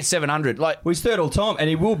going to get 700. Like, well, he's 3rd all time, and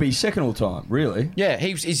he will be 2nd all time, really. Yeah,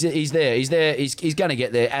 he's there. He's there. He's going to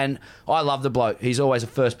get there. And I love the bloke. He's always the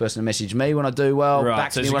first person to message me when I do well,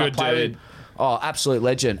 backs me when I play with him. Oh, absolute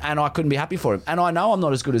legend. And I couldn't be happy for him. And I know I'm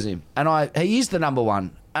not as good as him. And he is the number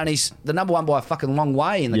one. And he's the number one by a fucking long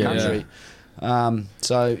way in the country.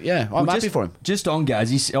 So, yeah, I'm happy for him. Just on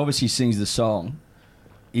Gaz, he obviously sings the song.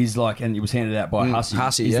 Is like, and it was handed out by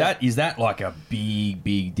Hussey. Is that like a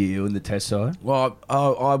big deal in the Test side? Well,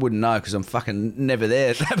 I wouldn't know because I'm fucking never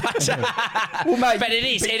there. Well, mate, but it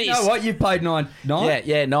is. You know what? You've played 9.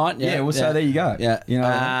 Yeah, 9. Yeah, well, so there you go. Yeah, you know,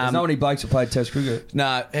 there's not many blokes that played Test cricket.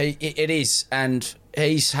 No, it is, and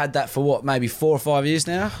he's had that for what, maybe 4 or 5 years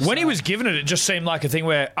now. When he was given it, it just seemed like a thing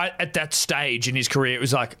where at that stage in his career, it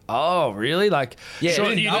was like, oh, really? Like, yeah, sure,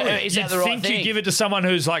 is that the right think thing? you give it to someone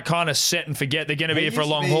who's like kind of set and forget they're going to be here for a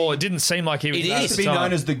long haul. It didn't seem like he was. He used to be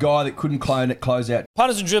known as the guy that couldn't close out.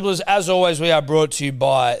 Punters and dribblers, as always, we are brought to you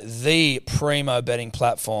by the primo betting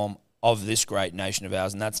platform of this great nation of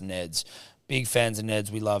ours, and that's Ned's. Big fans of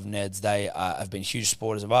Neds. We love Neds. They have been huge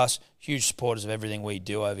supporters of us, huge supporters of everything we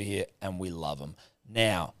do over here, and we love them.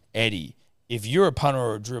 Now, Eddie, if you're a punter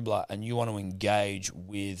or a dribbler and you want to engage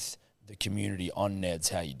with the community on Neds,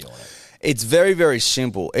 how you doing it? It's very, very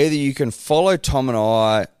simple. Either you can follow Tom and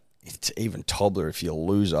I, it's even Tobler if you're a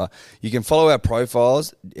loser. You can follow our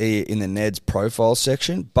profiles in the Neds profile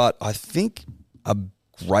section, but I think a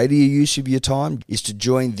greater use of your time is to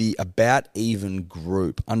join the About Even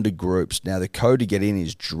group under groups. Now, the code to get in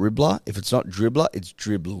is dribbler. If it's not dribbler, it's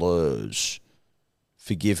dribblers.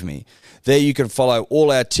 Forgive me. There you can follow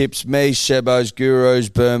all our tips, me, Sebos, Gurus,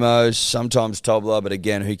 Burmos, sometimes Tobler, but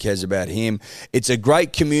again, who cares about him? It's a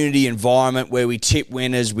great community environment where we tip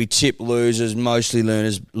winners, we tip losers, mostly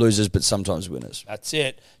losers, but sometimes winners. That's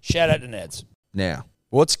it. Shout out to Neds. Now,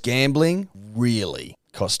 what's gambling really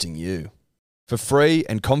costing you? For free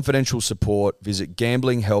and confidential support, visit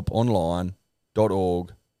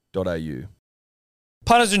gamblinghelponline.org.au.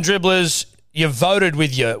 Punters and dribblers, you voted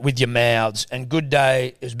with your mouths, and Good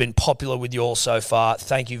Day has been popular with you all so far.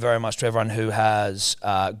 Thank you very much to everyone who has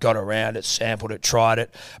got around it, sampled it, tried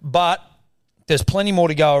it. But there's plenty more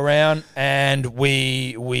to go around, and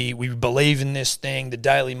we believe in this thing, the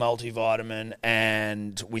daily multivitamin,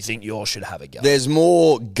 and we think you all should have a go. There's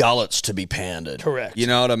more gullets to be pounded. Correct. You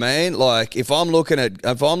know what I mean? Like if I'm looking at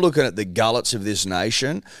the gullets of this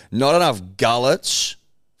nation, not enough gullets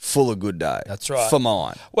full of Good Day. That's right. For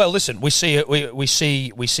mine. Well, listen, we see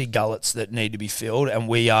gullets that need to be filled, and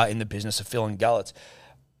we are in the business of filling gullets.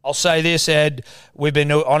 I'll say this, Ed, we've been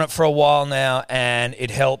on it for a while now, and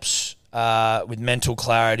it helps with mental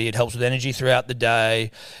clarity. It helps with energy throughout the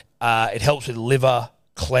day. It helps with liver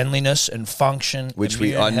cleanliness and function. Which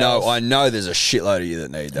I know there's a shitload of you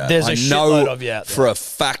that need that. There's a shitload of you out there. For a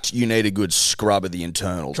fact you need a good scrub of the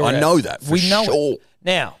internals. Correct. I know that for we know sure. it.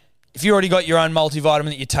 Now, if you already got your own multivitamin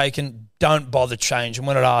that you're taking, don't bother changing.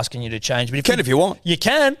 We're not asking you to change. But if you want. You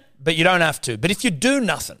can, but you don't have to. But if you do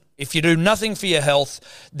nothing for your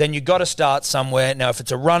health, then you got to start somewhere. Now, if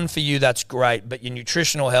it's a run for you, that's great. But your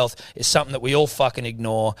nutritional health is something that we all fucking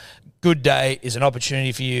ignore. Good Day is an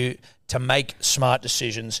opportunity for you to make smart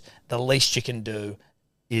decisions. The least you can do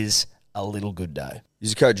is a little Good Day.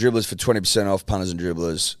 Use the code Dribblers for 20% off. Punters and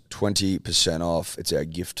Dribblers, 20% off. It's our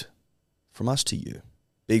gift from us to you.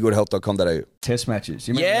 BeGoodHealth.com.au. Test matches.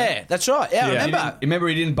 You remember that? That's right. Yeah, I remember. Remember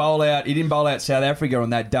he didn't bowl out South Africa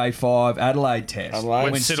on that day 5 Adelaide test.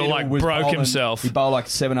 When Siddle was broke bowling, himself. He bowled like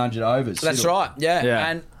 700 overs. That's Siddle. right.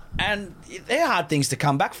 Yeah. And they're hard things to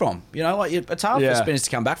come back from. You know, like it's hard for spinners to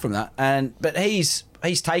come back from that. But he's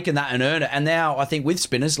taken that and earned it. And now I think with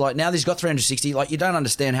spinners, like now he's got 360. Like you don't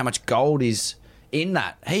understand how much gold is in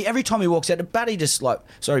that. Every time he walks out the bat, he just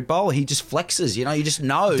bowler, he just flexes. You know, you just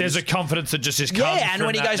know. There's a confidence that just is comes. Yeah, and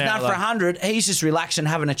when he goes down for 100, he's just relaxed and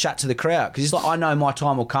having a chat to the crowd because he's like, I know my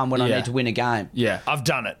time will come when I need to win a game. Yeah, I've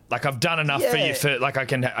done it. Like I've done enough for you. For like I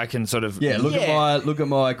can sort of. Yeah, look at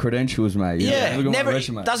my credentials, mate. Yeah, look at never my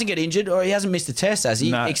resume. Doesn't get injured or he hasn't missed a test, has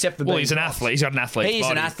he? No. Except for he's an athlete. He's got an athlete. He's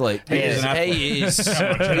an athlete. He is. He's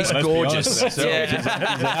Let's be gorgeous. honest with ourselves. He's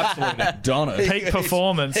an absolute Adonis. Peak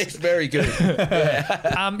performance. He's very good.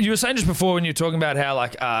 You were saying just before when you were talking about how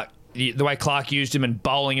like the way Clark used him and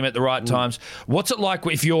bowling him at the right times. What's it like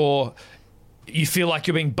if you feel like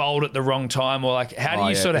you're being bowled at the wrong time, or like how do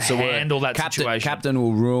you sort of handle that situation? Captain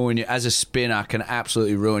will ruin you as a spinner. Can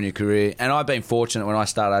absolutely ruin your career. And I've been fortunate when I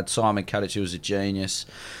started. I had Simon Kadich, who was a genius.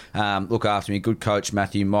 Look after me, good coach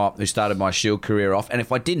Matthew Mott, who started my Shield career off. And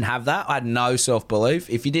if I didn't have that, I had no self belief.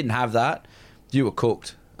 If you didn't have that, you were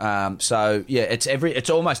cooked. So yeah, it's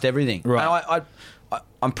almost everything. Right. And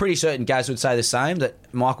I'm pretty certain Gaz would say the same, that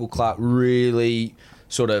Michael Clark really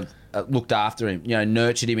sort of looked after him, you know,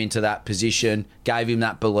 nurtured him into that position, gave him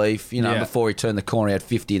that belief, you know, before he turned the corner, he had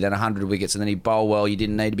 50, then 100 wickets, and then he bowled well, you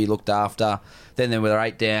didn't need to be looked after. Then with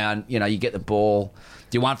 8 down, you know, you get the ball.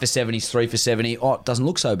 You're 1 for 70, 3 for 70. Oh, it doesn't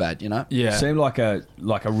look so bad, you know? Yeah. Seemed like a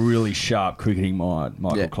really sharp cricketing mind,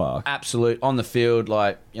 Michael Clark. Absolute. On the field,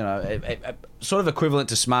 like, you know, sort of equivalent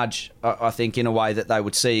to Smudge, I think, in a way that they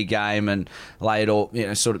would see a game and lay it all, you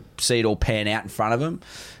know, sort of see it all pan out in front of them.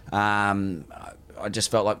 I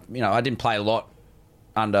just felt like, you know, I didn't play a lot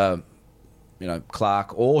under, you know,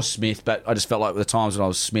 Clark or Smith, but I just felt like the times when I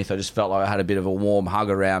was Smith, I just felt like I had a bit of a warm hug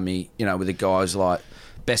around me, you know, with the guys like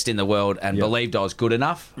best in the world and believed I was good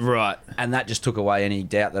enough. Right. And that just took away any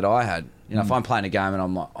doubt that I had. You know, if I'm playing a game and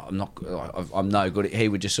I'm no good, he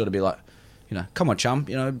would just sort of be like, you know, come on, chum,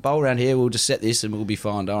 you know, bowl around here, we'll just set this and we'll be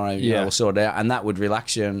fine, don't worry, you know, we'll sort it out. And that would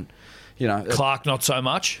relax you and, you know. Clark, not so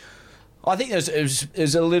much? I think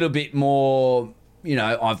there's a little bit more, you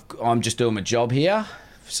know, I'm just doing my job here.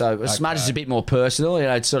 So Smudge is a bit more personal. You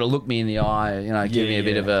know, it sort of look me in the eye. You know, give me a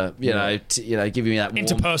bit of a, giving me that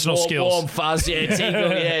interpersonal skills, warm fuzz,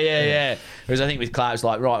 tingle, yeah. Whereas I think with Clark, it's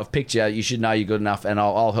like, right, I've picked you. You should know you're good enough, and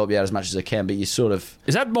I'll help you out as much as I can. But you sort of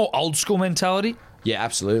is that more old school mentality? Yeah,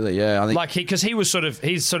 absolutely. Yeah, I think because he's sort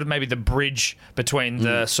of maybe the bridge between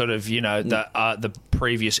the sort of the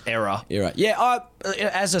previous era. Yeah,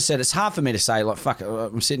 as I said, it's hard for me to say. Like, fuck,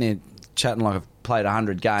 I'm sitting here chatting like I've played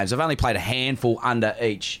 100 games. I've only played a handful under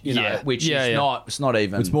each, which is not. It's not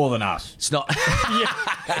even. It's more than us. It's not.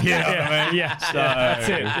 That's it.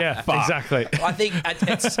 Yeah, exactly. I think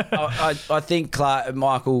I think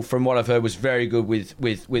Michael, from what I've heard, was very good with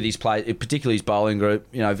his play, particularly his bowling group.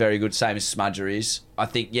 You know, very good, same as Smudger is. I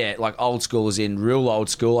think like old school is in real old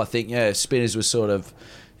school. I think spinners was sort of,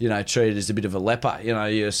 treated as a bit of a leper.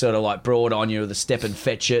 You're sort of like brought on, you with a step and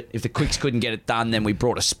fetch it. If the quicks couldn't get it done, then we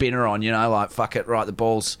brought a spinner on, like, fuck it, right, the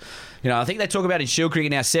ball's... I think they talk about in Shield cricket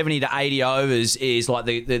now 70 to 80 overs is like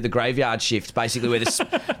the graveyard shift, basically, where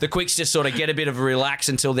the quicks just sort of get a bit of a relax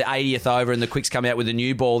until the 80th over and the quicks come out with a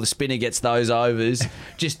new ball. The spinner gets those overs.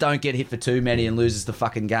 Just don't get hit for too many and loses the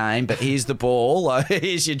fucking game. But here's the ball.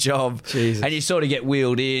 Here's your job. Jesus. And you sort of get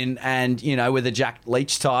wheeled in and, with the Jack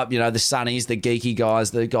Leach type, the Sunnies, the geeky guys,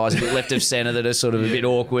 the guys a bit left of centre that are sort of a bit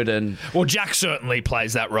awkward. And well, Jack certainly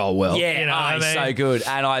plays that role well. Yeah, he's so good.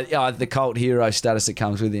 And the cult hero status that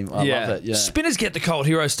comes with him. I love it. Yeah. Spinners get the cult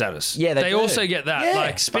hero status. Yeah, they do. Also get that. Yeah,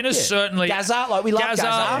 like spinners certainly. Gaza, like we love Gaza.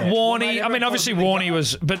 Warney. I mean, obviously Warney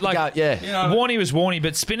was, but like Warney was Warney.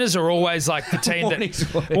 But spinners are always like the team that Warney's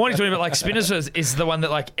Warney, but like spinners is the one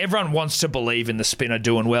that like everyone wants to believe in the spinner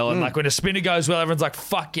doing well, and like when a spinner goes well, everyone's like,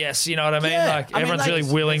 fuck yes, you know what I mean? Yeah. Like everyone's really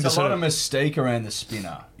willing to There's sort a lot of mystique around the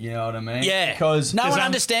spinner. You know what I mean? Yeah, because no one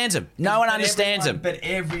understands him. No one understands him. But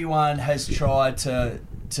everyone has tried to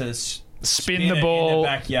spin the ball in the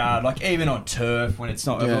backyard, like even on turf when it's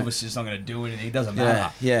not obviously it's not going to do anything. It doesn't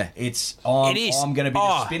matter. Yeah, it's I'm going to be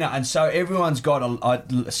the spinner, and so everyone's got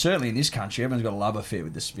certainly in this country, everyone's got a love affair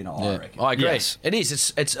with the spinner. I reckon. I agree. Yes. It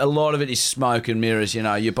is. It's a lot of it is smoke and mirrors.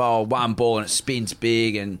 You bowl one ball and it spins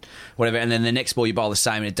big and whatever, and then the next ball you bowl the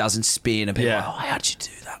same and it doesn't spin. And people are like, oh, how'd you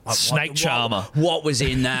do that? Like, Snake charmer. What was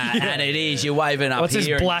in that? And it is. You're waving up What's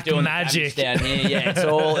here. What's this black magic down here? Yeah,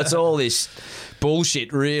 it's all this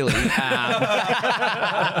bullshit, really,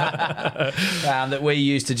 that we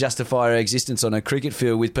use to justify our existence on a cricket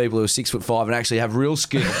field with people who are 6'5" and actually have real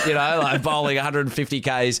skill, like bowling 150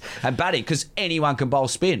 Ks and batting, because anyone can bowl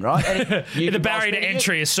spin, right? The barrier to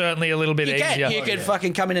entry is certainly a little bit easier. You can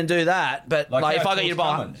fucking come in and do that, but like if I got you to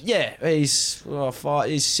bowl, Cummins. He's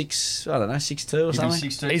 6, I don't know, 6'2" or something.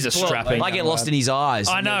 6'2". He's a strapping. I get lost in his eyes.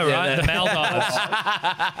 I know, right? The Maldives.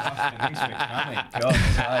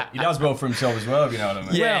 He does well for himself as well, if you know what I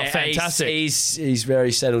mean. Yeah, fantastic. He's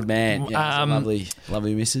very settled man. Yeah,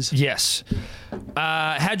 lovely missus. Yes.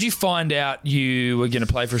 How'd you find out you were going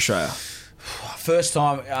to play for Australia? First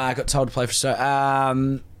time I got told to play for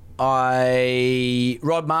Australia.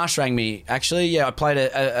 Rod Marsh rang me, actually. Yeah, I played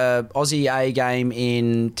a Aussie A game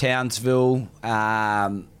in Townsville.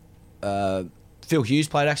 Phil Hughes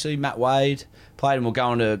played, actually. Matt Wade played, and we're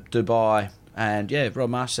going to Dubai. And, yeah, Rod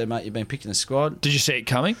Marsh said, mate, you've been picked in the squad. Did you see it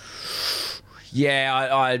coming?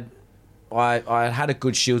 Yeah, I had a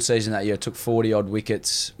good Shield season that year. I took 40-odd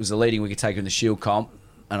wickets. Was the leading wicket taker in the Shield comp.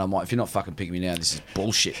 And I'm like, if you're not fucking picking me now, this is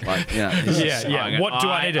bullshit. Like, Yeah. What do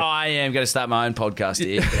I need to... I am going to start my own podcast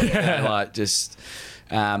here. Just...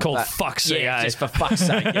 called Fuck's sake. Yeah, just for fuck's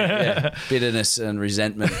sake. Yeah. Bitterness and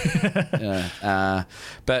resentment.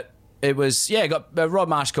 But... It was, Rod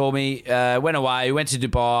Marsh called me, went away, went to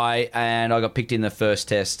Dubai, and I got picked in the first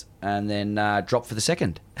test and then dropped for the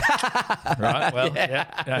second. Right, well,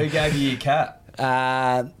 Who gave you your cap?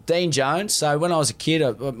 Dean Jones. So when I was a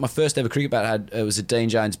kid, my first ever cricket bat was a Dean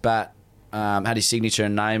Jones bat, had his signature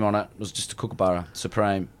and name on it. It was just a Kookaburra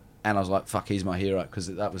Supreme. And I was like, "Fuck, he's my hero," because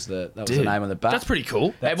that was the name on the bat. That's pretty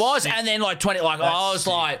cool. It was, and then like 20, like I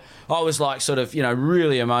was like sort of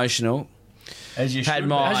really emotional. As you should be,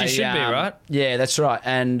 right? Yeah, that's right.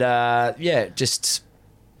 And just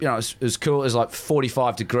it was cool. It was like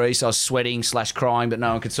 45 degrees, so I was sweating / crying, but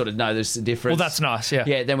no one could sort of know there's a difference. Well, that's nice. Yeah.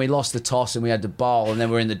 Yeah. Then we lost the toss and we had to bowl, and then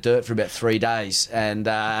we were in the dirt for about 3 days. And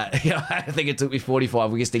I think it took me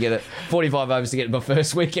 45 wickets to get it, 45 overs to get my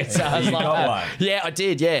first wicket. So I was like, got one. yeah, I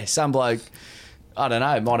did. Yeah, some bloke I don't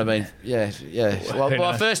know. It might have been, yeah. Well,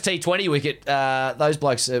 my first T20 wicket, those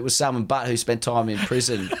blokes, it was Salman Butt who spent time in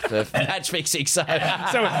prison for match fixing. So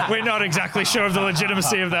we're not exactly sure of the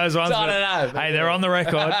legitimacy of those ones. I don't know. Hey, they're on the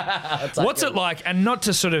record. What's it like? And not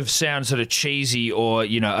to sort of sound sort of cheesy or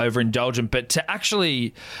overindulgent, but to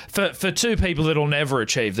actually for two people that'll never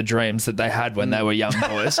achieve the dreams that they had when they were young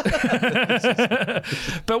boys.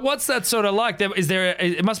 But what's that sort of like?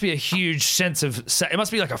 It must be a huge sense of. It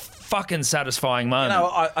must be like a fucking satisfying moment.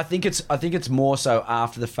 I think it's more so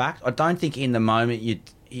after the fact. I don't think in the moment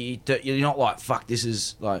you're not like, fuck, this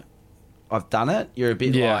is like, I've done it. You're a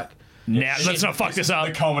bit like, now let's not fuck this up.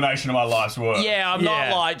 The culmination of my life's work. Yeah, I'm not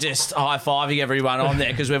like just high-fiving everyone on there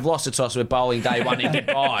because we've lost a toss with bowling day one in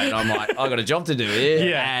Dubai, and I'm like, I've got a job to do here,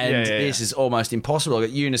 this is almost impossible. I've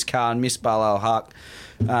got Yunus Khan, Misbah al-Haq,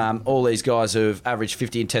 all these guys who have averaged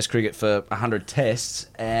 50 in Test cricket for 100 tests,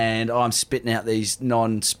 and I'm spitting out these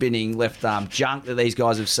non-spinning left-arm junk that these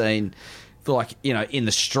guys have seen for, like, in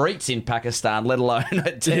the streets in Pakistan, let alone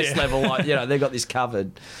at Test level. Like, they've got this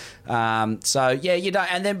covered. But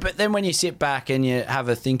then when you sit back and you have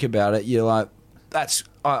a think about it, you're like,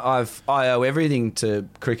 I owe everything to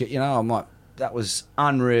cricket. I'm like, that was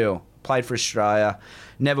unreal. Played for Australia.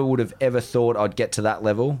 Never would have ever thought I'd get to that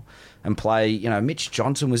level and play. Mitch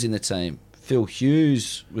Johnson was in the team. Phil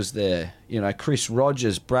Hughes was there. Chris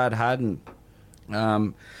Rogers, Brad Haddon.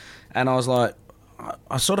 And I was like,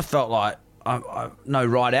 I sort of felt like I no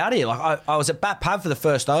right out here. Like I was at bat pad for the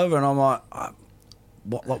first over, and I'm like,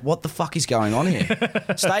 what the fuck is going on here?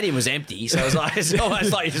 Stadium was empty, so it's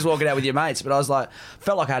almost like you're just walking out with your mates. But I was like,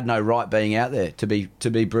 felt like I had no right being out there, to be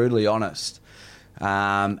brutally honest.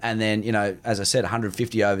 And then, as I said,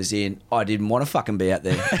 150 overs in, I didn't want to fucking be out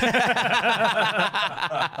there.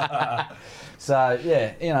 So,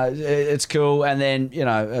 yeah, it's cool. And then,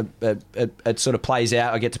 it sort of plays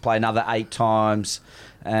out. I get to play another 8 times,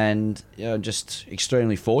 and, just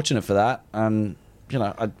extremely fortunate for that.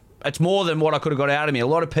 It's more than what I could have got out of me. A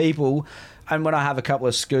lot of people, and when I have a couple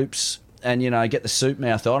of scoops and, get the soup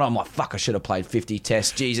mouth on, I'm like, fuck, I should have played 50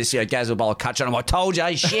 tests. Jesus, Gaz will bowl a cut shot. I'm like, told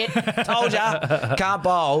you, shit, told you, can't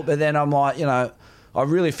bowl. But then I'm like, I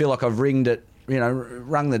really feel like I've wrung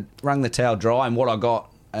the towel dry and what I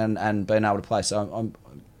got and been able to play. So I'm.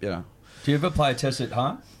 Do you ever play a test at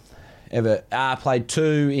home? Ever. Played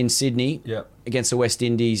 2 in Sydney. Yep. Against the West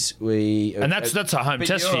Indies. And that's a home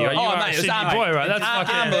test for you. You are a Sydney boy, right? That's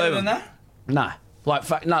fucking unbelievable. No.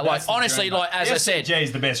 Honestly, as I said, SCG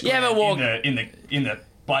is the best ground in the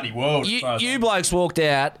bloody world. You blokes walked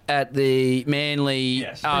out at the Manly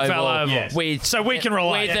Oval so we can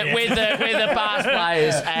relate with the past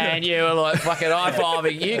players, and you were like fucking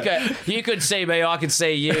high-fiving. You could see me, I could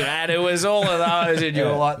see you, and it was all of those, and you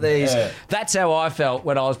were like these. Yeah. That's how I felt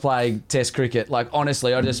when I was playing Test cricket. Like,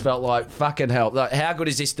 honestly, I just felt like fucking hell. Like, how good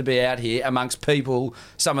is this to be out here amongst people,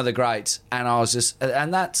 some of the greats? And I was just,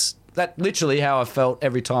 and that's literally how I felt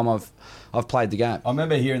every time I've played the game. I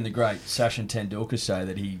remember hearing the great Sachin Tendulkar say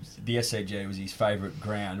that the SCG was his favourite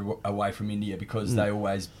ground away from India because they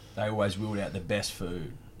always wheeled out the best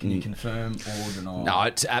food. Can you confirm or deny? No,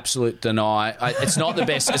 it's absolute deny. It's not the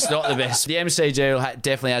best. It's not the best. The MCG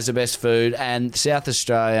definitely has the best food, and South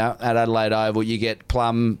Australia at Adelaide Oval, you get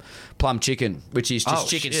plum chicken, which is just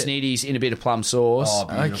chicken snitties in a bit of plum sauce. Oh,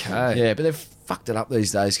 beautiful. Okay. Yeah, but they've fucked it up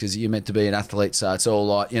these days because you're meant to be an athlete, so it's all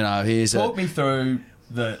like, here's Talk me through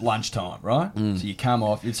the lunchtime, right? So you come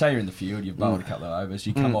off, you'd say you're in the field, you've bowled a couple of overs,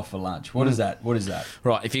 you come off for lunch. What is that?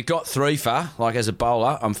 Right, if you've got 3 for, like as a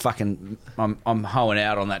bowler, I'm hoeing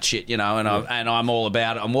out on that shit, and I'm all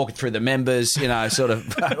about it. I'm walking through the members, sort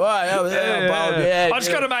of, I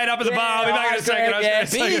just got a mate up at the bar, I'll be back in a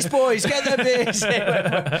second. Beers, boys, get the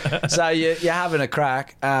beers. So you're having a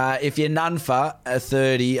crack. If you're none for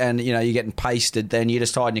 30 and, you're getting pasted, then you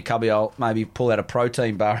just hide in your cubbyhole, maybe pull out a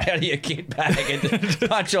protein bar out of your kit bag and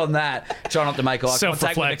touch on that. Try not to make eye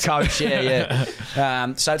contact with the coach.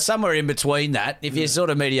 Yeah. So it's somewhere in between that. If you're sort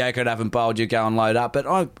of mediocre and haven't bowled, you go and load up. But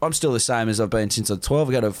I'm still the same as I've been since I was 12.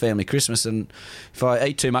 I go to a family Christmas, and if I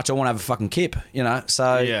eat too much, I want to have a fucking kip. So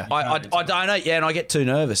I don't eat. Yeah, and I get too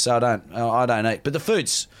nervous, so I don't eat. But the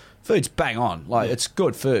food's bang on. Like, it's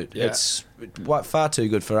good food. Yeah. It's far too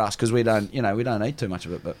good for us because we don't eat too much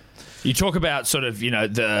of it. But you talk about sort of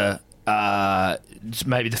the.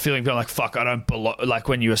 Maybe the feeling being like, fuck, I don't belong, like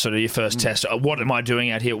when you were sort of your first test, what am I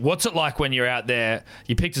doing out here? What's it like when you're out there,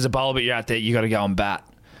 you picked as a bowler, but you're out there, you got to go and bat?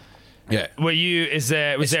 Yeah. Was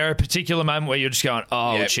there a particular moment where you're just going,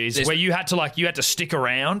 oh, jeez, where you had to stick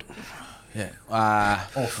around?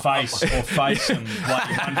 Or face some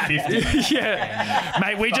bloody 150. Yeah,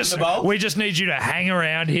 mate. We just need you to hang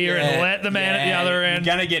around here and let the man at the other end.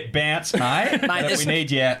 You're gonna get bounced, mate. We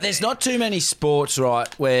need you. There's not too many sports, right,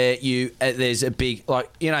 where there's a big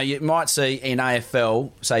you might see in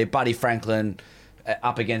AFL, say Buddy Franklin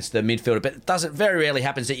up against the midfielder, but it very rarely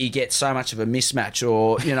happens that you get so much of a mismatch,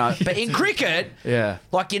 or But in cricket,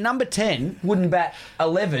 like your number 10 wouldn't bat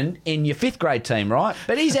 11 in your 5th grade team, right?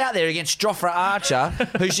 But he's out there against Jofra Archer,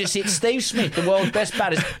 who's just hit Steve Smith, the world's best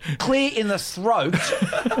batters, clear in the throat,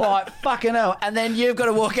 like fucking hell. And then you've got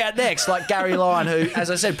to walk out next, like Gary Lyon, who,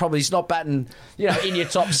 as I said, probably is not batting, in your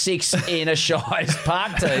top 6 in a Shire's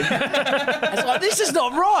Park team. It's like, this is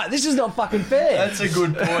not right. This is not fucking fair. That's a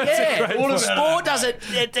good point. Yeah, all of sport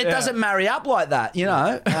doesn't marry up like that,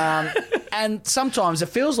 and sometimes it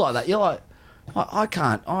feels like that. You're like,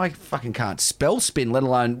 I fucking can't spell spin, let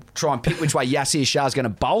alone try and pick which way Yasir Shah's going to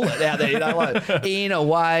bowl it out there, like in,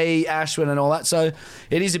 away, Ashwin and all that. So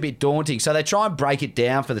it is a bit daunting. So they try and break it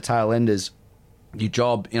down for the tail enders. Your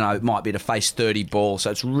job, might be to face 30 balls,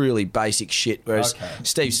 so it's really basic shit. Whereas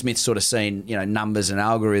Steve Smith's sort of seen, numbers and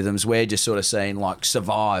algorithms. We're just sort of seeing like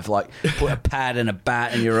survive, like put a pad and a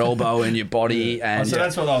bat in your elbow and your body. And so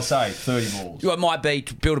that's what they'll say. 30 balls. It might be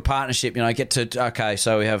to build a partnership. Get to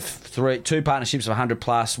so we have 2 partnerships of 100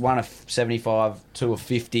 plus, one of 75, 2 of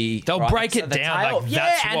 50. They'll break it down.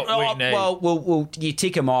 That's what we need. Well, you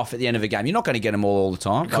tick them off at the end of a game. You're not going to get them all the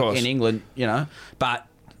time. Of course. Like in England, but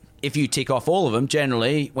if you tick off all of them,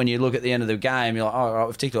 generally, when you look at the end of the game, you're like,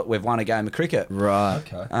 oh, right, we've won a game of cricket. Right.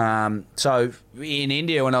 Okay. So in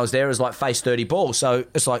India, when I was there, it was like face 30 balls. So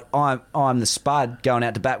it's like I'm the spud going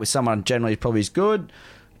out to bat with someone generally probably is good.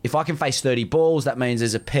 If I can face 30 balls, that means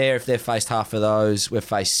there's a pair. If they've faced half of those, we've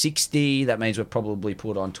faced 60. That means we've probably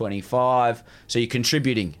put on 25. So you're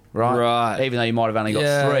contributing, right? Right. Even though you might have only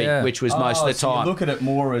got 3, which was most of the time. You look at it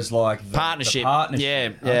more as like partnership. The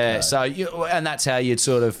partnership. Yeah. Okay. So and that's how you'd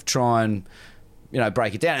sort of try and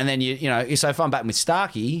break it down. And then so if I'm batting with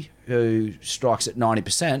Starkey, who strikes at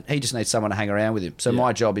 90%, he just needs someone to hang around with him. So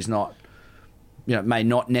my job is not. May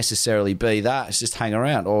not necessarily be that. It's just hang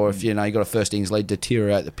around. Or if, you got a first innings lead,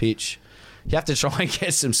 deteriorate the pitch. You have to try and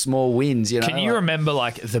get some small wins, Can you remember,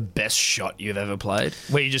 the best shot you've ever played?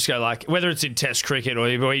 Where you just go, whether it's in Test cricket or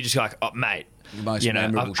where you just go, oh, mate, the most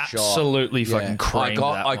memorable shot. Absolutely fucking creamed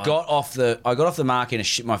that I got off the mark in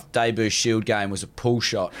my debut Shield game was a pull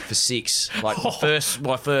shot for 6. Like my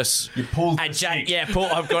first. You pulled for 6. Yeah,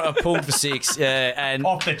 I pulled for 6. Yeah, and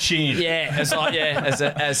off the chin. Yeah, it's like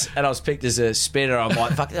and I was picked as a spinner. I'm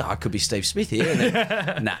like, fuck, I could be Steve Smith here.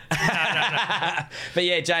 Nah. But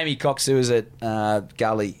yeah, Jamie Cox, who was at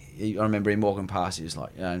Gully, I remember him walking past. He was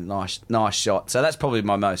like, nice shot. So that's probably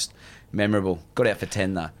my most memorable. Got out for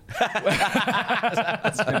 10 though.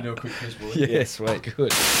 That's going to do a quick piss, boy. Yeah, sweet.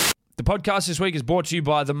 Good. The podcast this week is brought to you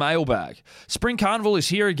by The Mailbag. Spring Carnival is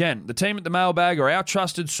here again. The team at The Mailbag are our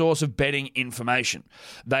trusted source of betting information.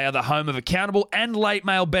 They are the home of accountable and late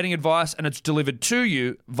mail betting advice, and it's delivered to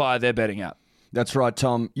you via their betting app. That's right,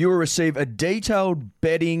 Tom. You will receive a detailed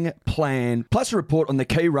betting plan, plus a report on the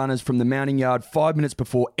key runners from the mounting yard 5 minutes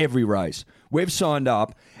before every race. We've signed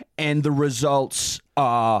up, and the results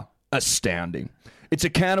are astounding. It's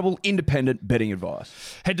accountable, independent betting advice.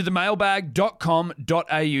 Head to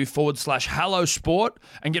themailbag.com.au/Hello Sport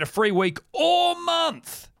and get a free week or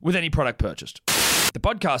month with any product purchased. The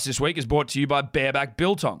podcast this week is brought to you by Bareback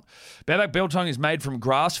Biltong. Bareback Biltong is made from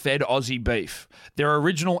grass-fed Aussie beef. Their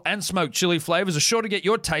original and smoked chili flavours are sure to get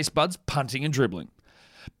your taste buds punting and dribbling.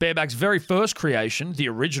 Bareback's very first creation, the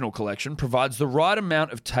original collection, provides the right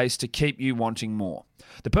amount of taste to keep you wanting more.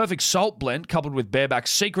 The perfect salt blend, coupled with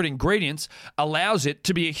Bareback's secret ingredients, allows it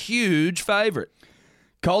to be a huge favourite.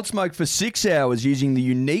 Cold smoked for 6 hours using the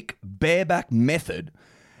unique Bareback method,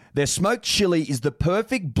 their smoked chili is the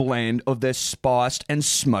perfect blend of their spiced and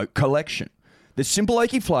smoked collection. The simple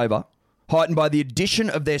oaky flavour, heightened by the addition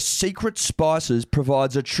of their secret spices,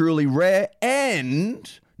 provides a truly rare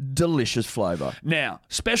and delicious flavour. Now,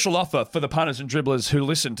 special offer for the punters and dribblers who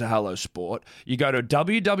listen to Hello Sport. You go to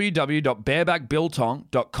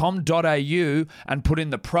www.barebackbiltong.com.au and put in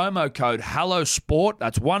the promo code Hello Sport.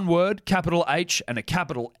 That's one word, capital H and a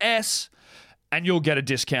capital S, and you'll get a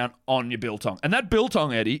discount on your biltong. And that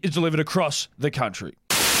biltong, Eddie, is delivered across the country.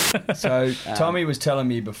 So Tommy was telling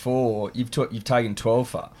me before you've taken 12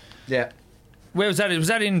 for. Yeah. Where was that? Was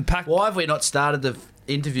that in Pack? Why have we not started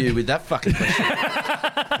interview with that fucking question.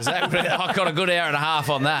 'Cause I got a good hour and a half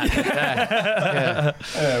on that.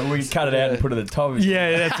 We cut it out and put it at the top.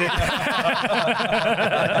 Yeah, that's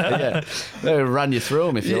it. They'll run you through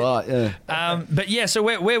them if you like. Yeah. But yeah, so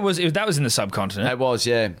where was it? That was in the subcontinent. It was,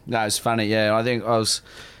 yeah. No, it was funny, yeah. I think I was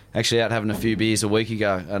actually out having a few beers a week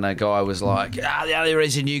ago, and a guy was like, the only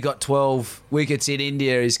reason you got 12 wickets in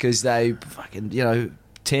India is because they fucking,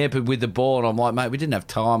 tampered with the ball. And I'm like, mate, we didn't have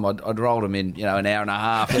time. I'd rolled them in, an hour and a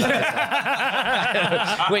half.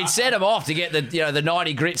 We'd set them off to get the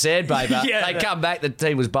 90 grit sandpaper. They come back, the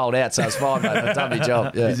team was bowled out, so it's fine, mate. I've done my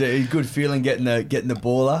job. Yeah. Is it a good feeling getting the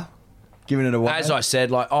baller? Giving it away. As I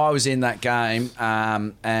said, I was in that game,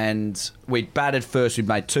 and we'd batted first. We'd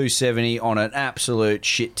made 270 on an absolute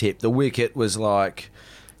shit tip. The wicket was like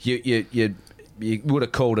you would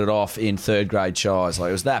have called it off in third grade shies.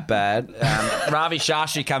 It was that bad. Ravi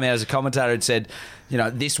Shastri came out as a commentator and said,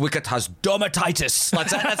 this wicket has domititis.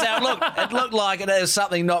 That's how it looked. It looked like there was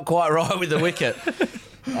something not quite right with the wicket,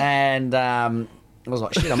 and. I was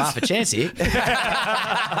like, shit, I'm half a chance here.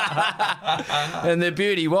 And the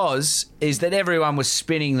beauty is that everyone was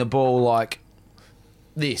spinning the ball like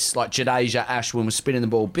this. Like Jadeja, Ashwin was spinning the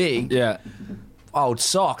ball big. Yeah. Old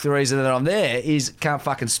sock, the reason that I'm there is can't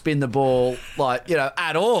fucking spin the ball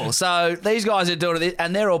at all. So these guys are doing it,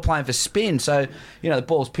 and they're all playing for spin. So, the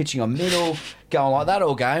ball's pitching on middle, going like that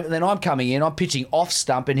all game, and then I'm coming in, I'm pitching off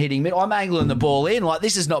stump and hitting middle. I'm angling the ball in.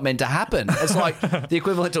 This is not meant to happen. It's like the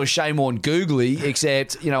equivalent to a Shane Warne googly,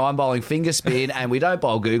 except, I'm bowling finger spin and we don't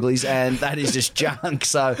bowl googlies, and that is just junk.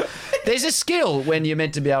 So there's a skill when you're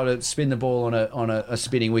meant to be able to spin the ball on a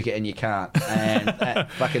spinning wicket and you can't. And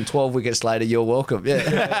fucking 12 wickets later, you're welcome.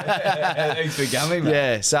 Yeah. Thanks for coming, mate.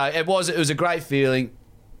 Yeah, so it was a great feeling.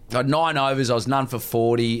 I had 9 overs, I was none for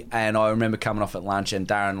 40, and I remember coming off at lunch and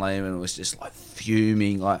Darren Lehman was just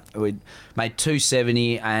fuming. We'd made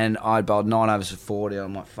 270 and I bowled 9 overs for 40.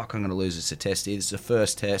 I'm like, fuck, I'm going to lose this test here. This is the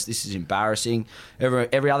first test. This is embarrassing.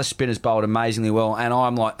 Every other spinner's bowled amazingly well, and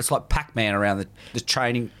I'm like, it's like Pac-Man around the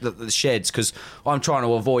training, the sheds, because I'm trying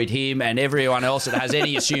to avoid him and everyone else that has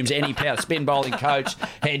assumes any power. Spin bowling coach,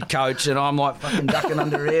 head coach, and I'm like fucking ducking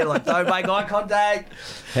under here, don't make eye contact.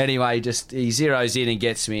 Anyway, he zeroes in and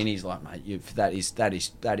gets me, and he's like, mate, that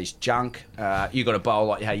is junk. You got to bowl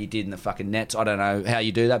like how you did in the fucking nets. I don't know how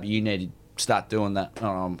you do that, but you need to start doing that.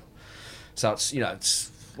 So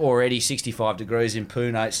it's already 65 degrees in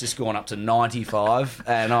Pune. It's just gone up to 95,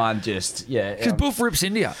 and I'm just because Buff rips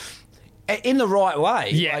India in the right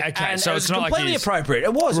way. Yeah, okay. So it's not completely appropriate.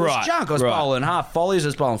 It was junk. I was bowling half volleys. I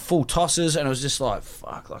was bowling full tosses, and it was just like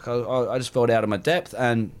fuck. I just felt out of my depth,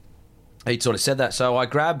 and he sort of said that. So I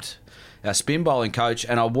grabbed our spin bowling coach,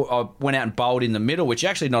 and I went out and bowled in the middle, which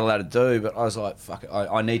you're actually not allowed to do, but I was like, fuck it,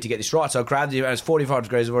 I need to get this right. So I grabbed it, and it's 45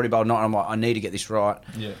 degrees, I've already bowled 9, and I'm like, I need to get this right.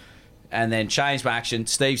 Yeah. And then changed my action.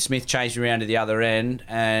 Steve Smith changed me around to the other end,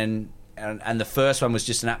 and the first one was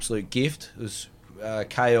just an absolute gift. It was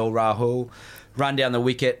KL Rahul run down the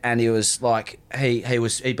wicket, and he was like,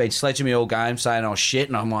 he'd been sledging me all game, saying I was shit,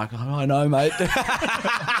 and I'm like, I know, mate. Is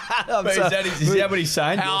that what he's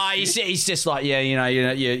saying? He's just like,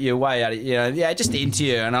 you're way out of, just into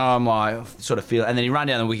you, and I'm like, sort of feel, and then he ran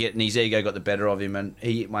down the wicket, and his ego got the better of him, and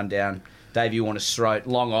he hit one down. Davey Warner's throat,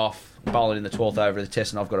 long off, bowling in the 12th over of the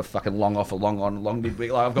test, and I've got a fucking long off, a long on, a long mid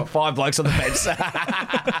wicket. I've got 5 blokes on the bench.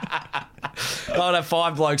 I'd have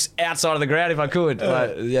 5 blokes outside of the ground if I could.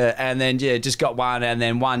 And then just got one, and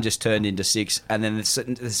then one just turned into 6, and then the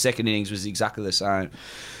second innings was exactly the same.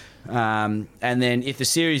 And then if the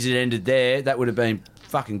series had ended there, that would have been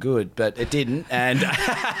fucking good, but it didn't. And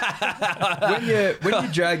when you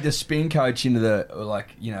drag the spin coach into the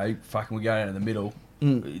fucking we go down in the middle,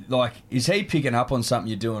 is he picking up on something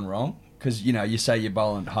you're doing wrong? Because you say you're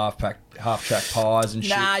bowling half track pies and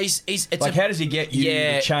shit. Nah, he's how does he get you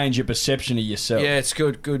to change your perception of yourself? Yeah, it's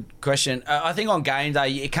good question. I think on game day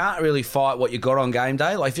you can't really fight what you got on game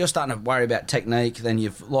day. If you're starting to worry about technique, then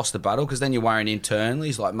you've lost the battle, because then you're worrying internally.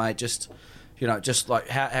 He's like, mate, just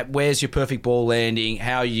where's your perfect ball landing?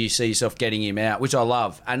 How you see yourself getting him out, which I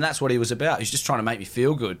love, and that's what he was about. He's just trying to make me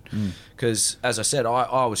feel good, because as I said,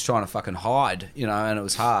 I was trying to fucking hide, and it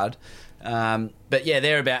was hard. But yeah,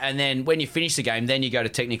 they're about, and then when you finish the game, then you go to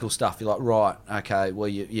technical stuff. You're like, right, okay, well,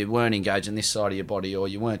 you weren't engaging this side of your body, or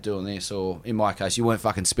you weren't doing this, or in my case, you weren't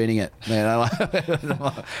fucking spinning it.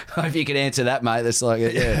 If you could answer that, mate, that's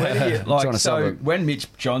like, when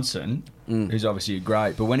Mitch Johnson, who's obviously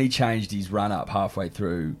great, but when he changed his run up halfway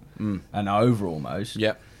through an over almost.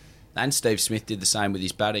 Yep. And Steve Smith did the same with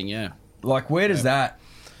his batting, yeah. Where does that,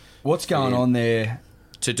 what's going on there?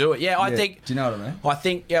 to do it. Yeah, I think. Do you know what I mean? I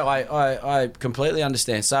think, yeah, I completely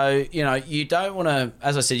understand. So, you know, you don't want to,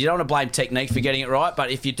 as I said, you don't want to blame technique for getting it right,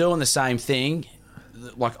 but if you're doing the same thing,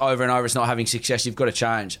 like over and over, it's not having success, you've got to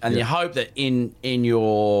change. And you hope that in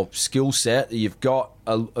your skill set, you've got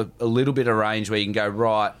a little bit of range where you can go,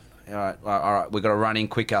 right, all right, we've got to run in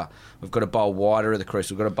quicker. We've got to bowl wider of the crease.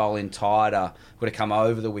 We've got to bowl in tighter. We've got to come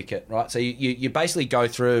over the wicket, right? So you basically go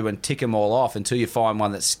through and tick them all off until you find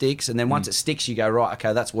one that sticks. And then once it sticks, you go, right,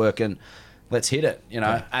 okay, that's working. Let's hit it, you know.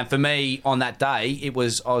 Yeah. And for me, on that day, I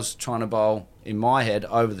was trying to bowl, in my head,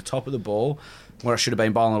 over the top of the ball, where I should have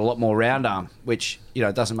been bowling a lot more round arm, which, you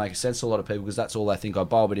know, doesn't make sense to a lot of people because that's all they think I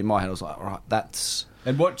bowl. But in my head, I was like, all right, that's...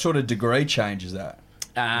 And what sort of degree change is that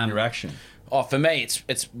in your action? Oh, for me,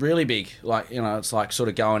 it's really big. Like, you know, it's like sort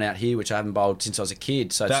of going out here, which I haven't bowled since I was a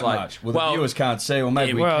kid. So that it's like, much. Well, the viewers can't see. Well,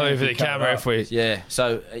 maybe we can. If the camera, if we, yeah.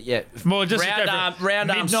 So yeah, more just round arm,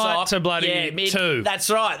 midnight soft, to bloody 2. That's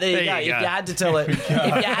right. There you go. If you had to tell it, if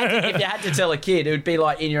you had to tell a kid, it would be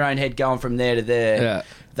like in your own head, going from there to there. Yeah.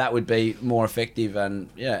 That would be more effective, and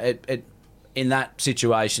yeah, it in that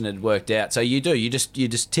situation it worked out. So you're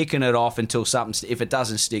just ticking it off until something. If it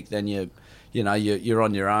doesn't stick, then you're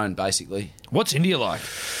on your own basically. What's India like?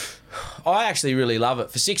 I actually really love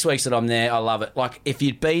it. For 6 weeks that I'm there, I love it. Like, if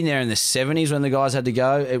you'd been there in the 70s when the guys had to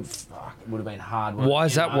go, it would have been hard work. Why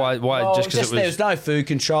is that? Why? Well, just because there was no food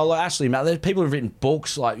control. Like, actually, people have written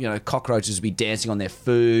books like, you know, cockroaches would be dancing on their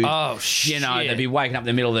food. Oh, shit. You know, they'd be waking up in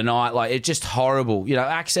the middle of the night. Like, it's just horrible. You know,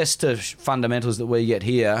 access to fundamentals that we get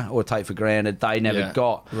here or take for granted, they never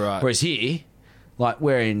got. Right. Whereas here, like,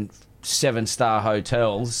 we're in 7-star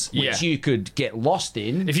hotels, which you could get lost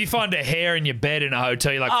in. If you find a hair in your bed in a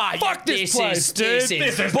hotel, you're like, fuck this place, dude.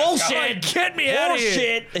 This is bullshit. Get me out of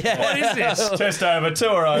here. Yeah. What is this? Test over,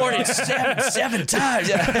 tour over. What, it's seven times.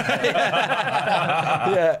 Yeah.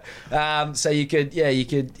 So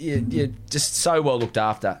you're just so well looked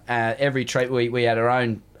after. Every trip, we had our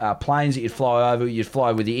own planes that you'd fly over. You'd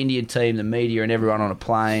fly with the Indian team, the media, and everyone on a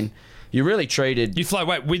plane. You're really treated... You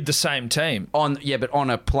fly, with the same team? But on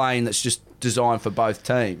a plane that's just designed for both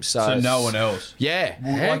teams. So no one else? Yeah.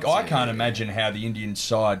 Well, like, I can't imagine how the Indian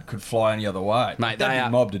side could fly any other way. Mate, they'd they be are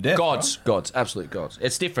mobbed to death. Gods, absolute gods.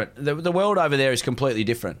 It's different. The world over there is completely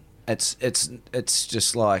different. It's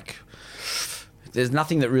just like... There's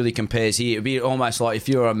nothing that really compares here. It'd be almost like if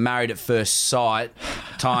you were married at first sight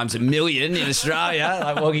times 1,000,000 in Australia,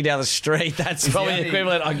 like walking down the street. That's probably the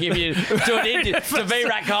equivalent I'll give you to an Indian, to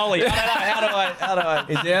Virat Kohli. I don't know. How do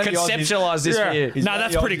I conceptualise this for you? No,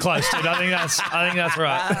 that's pretty close, dude. I think that's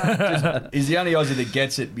right. Is the only Aussie that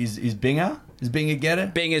gets it is Binger? Does Binger get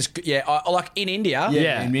it? Binger's, like in India.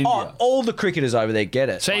 Yeah. In India. All the cricketers over there get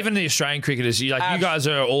it. So even the Australian cricketers, you guys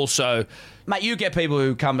are also... Mate, you get people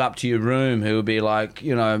who come up to your room who will be like,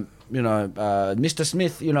 Mr.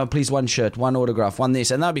 Smith, please one shirt, one autograph, one this,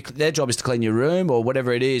 and their job is to clean your room or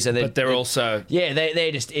whatever it is. And but they're also... Yeah,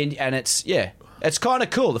 they're just in, and it's, it's kind of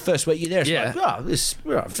cool. The first week you're there, it's like,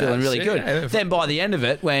 I'm feeling really good. Yeah. Then by the end of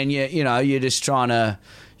it, when you're just trying to...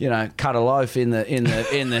 cut a loaf in the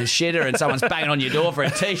shitter and someone's banging on your door for a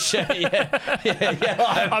t-shirt. Leave me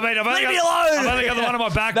alone. I've only got the one on my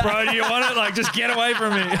back, bro. Do you want it? Like, just get away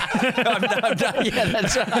from me. Yeah,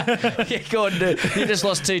 that's right. Yeah, go on, dude. You just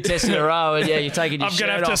lost 2 tests in a row, and you're taking your shirt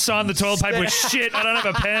off. I'm gonna have to sign the toilet paper with shit. I don't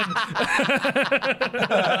have a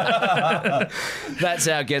pen. That's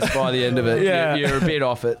how it gets by the end of it. Yeah. You're a bit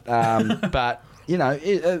off it, but.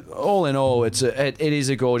 All in all, it is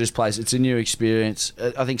a gorgeous place. It's a new experience.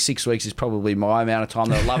 I think 6 weeks is probably my amount of time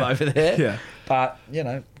that I love over there. Yeah. But,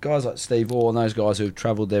 guys like Steve Orr and those guys who've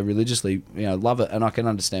travelled there religiously, love it, and I can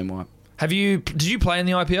understand why. Did you play in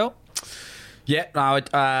the IPL? Yeah, no.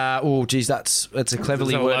 That's a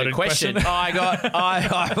cleverly worded question.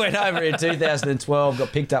 I went over in 2012,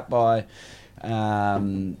 got picked up by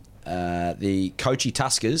the Kochi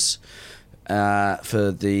Tuskers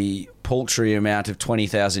for the paltry amount of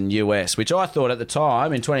 $20,000 US, which I thought at the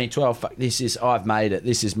time in 2012, I've made it.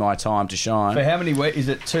 This is my time to shine. For how many weeks? Is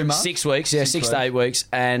it 2 months? 6 weeks, 6 to 8 weeks.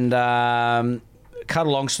 And cut a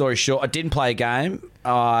long story short, I didn't play a game.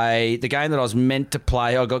 The game that I was meant to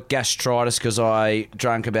play, I got gastritis because I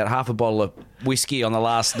drank about half a bottle of whiskey on the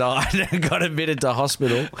last night and got admitted to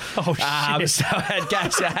hospital. Oh, shit. So I had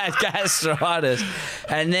gastritis.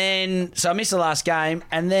 And then, so I missed the last game.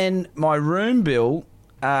 And then my room bill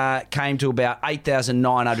came to about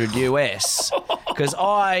 $8,900 US because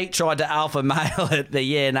I tried to alpha mail it.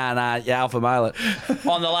 Alpha mail it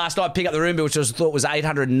on the last night. Pick up the room bill, which I thought was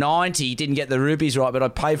 $890. Didn't get the rupees right, but I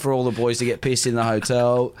paid for all the boys to get pissed in the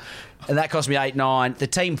hotel, and that cost me $8,900. The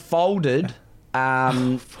team folded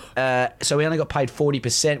So we only got paid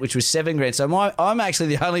 40%, which was $7,000. So I'm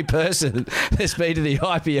actually the only person that's been to the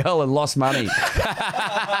IPL and lost money.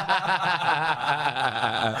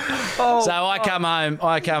 So I come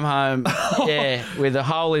home, yeah, with a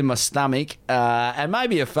hole in my stomach and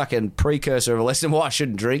maybe a fucking precursor of a lesson why I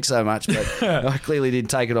shouldn't drink so much, but I clearly didn't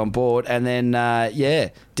take it on board. And then,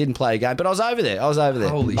 didn't play a game. But I was over there.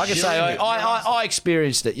 Holy I can shit. say I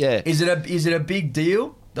experienced it, yeah. Is it a big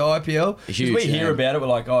deal? The IPL? Huge, we hear yeah. about it, we're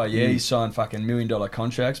like, oh yeah, he signed fucking $1 million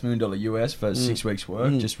contracts, $1 million US for 6 weeks'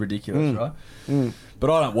 work, just ridiculous, right? But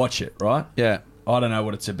I don't watch it, right? Yeah. I don't know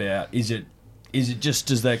what it's about. Is it just,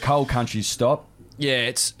 does the coal countries stop? Yeah,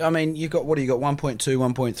 you got 1.2,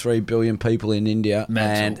 1.3 billion people in India.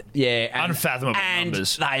 Mental. And Unfathomable and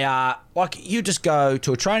numbers. They are, like, you just go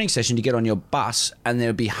to a training session to get on your bus and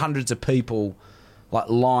there'll be hundreds of people like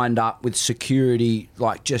lined up with security,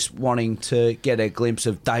 like just wanting to get a glimpse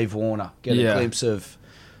of Dave Warner, a glimpse of,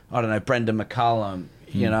 I don't know, Brendan McCullum,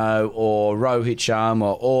 you know, or Rohit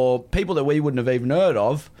Sharma, or people that we wouldn't have even heard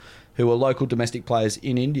of who are local domestic players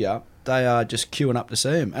in India. They are just queuing up to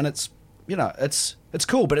see him. And it's, you know, it's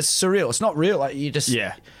cool, but it's surreal. It's not real. Like,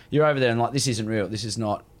 you're over there and like, this isn't real. This is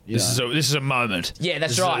not. This is a moment. Yeah,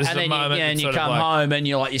 that's This is- right. this is And a then moment. you It's sort of come like- home and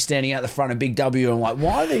you're standing out the front of Big W and like,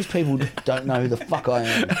 why do these people don't know who the fuck I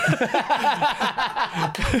am?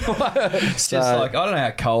 It's just like, I don't know how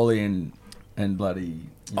Kohli and bloody...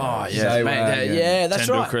 you know, Sehwag and that's Tendulkar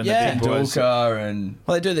right. and the Yeah. big boys. Tendulkar and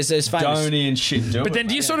Well, they do this. There's famous. Dhoni and shit do But then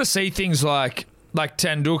do you sort of see things like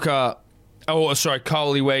Tendulkar,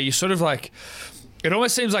 Kohli, where you sort of like, it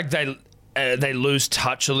almost seems like they lose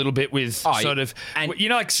touch a little bit with sort of, and- you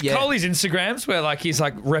know, like Kohli's Instagrams where like he's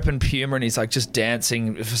like repping Puma and he's like just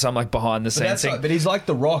dancing for some like behind the scenes thing. But he's like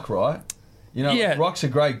The Rock, right? You know, Yeah. Rock's a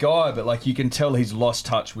great guy, but like you can tell he's lost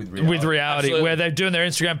touch with reality. With reality, Absolutely. where they're doing their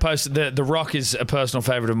Instagram posts. The Rock is a personal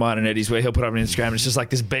favourite of mine and Eddie's, where he'll put up on Instagram and it's just like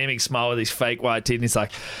this beaming smile with his fake white teeth, and he's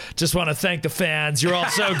like, "Just want to thank the fans. You're all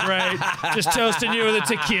so great. Just toasting you with a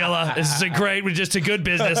tequila. This is with just a good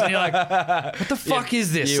business." And you're like, "What the fuck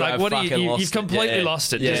is this? You Like, have what are fucking you? lost You've it. completely Yeah.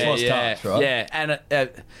 lost it. Yeah, Just lost yeah, touch, right? Yeah, and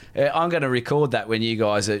I'm going to record that when you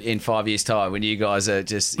guys are in 5 years' time, when you guys are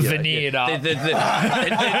just Veneered up.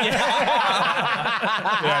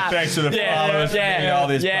 Yeah, thanks to the followers. All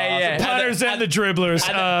this punters and the dribblers.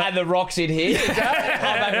 and the Rock's in here.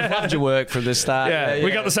 I've loved your work from the start. We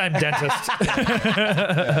got the same dentist.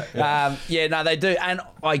 They do, and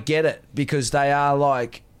I get it because they are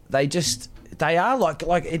like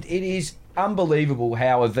it is unbelievable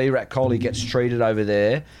how a Virat Kohli gets treated over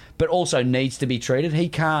there, but also needs to be treated. He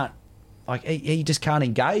can't. Like he just can't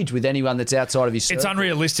engage with anyone that's outside of his circle. It's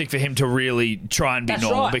unrealistic for him to really try and be That's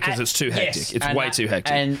normal right. because And- it's too hectic. yes, It's and way that- too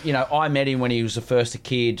hectic. And you know, I met him when he was the first a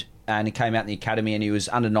kid, and he came out in the academy, and he was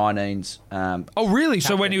under 19s. Oh, really?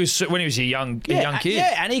 So when he was a young kid?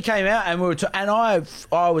 Yeah, and he came out, and we were, and I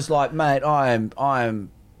was like, mate, I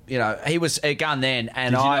am. You know, he was a gun then,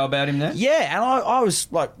 and Did you know about him then? Yeah, and I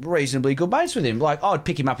was like reasonably good mates with him. Like I'd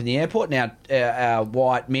pick him up in the airport in our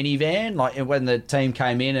white minivan. Like when the team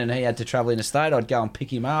came in and he had to travel interstate, I'd go and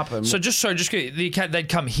pick him up. And They'd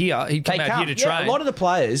come here. He'd come out here to train. A lot of the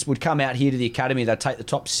players would come out here to the academy. They'd take the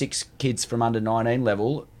top 6 kids from under 19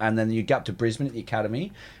 level, and then you'd go up to Brisbane at the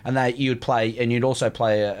academy, and you'd play, and you'd also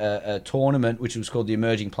play a tournament which was called the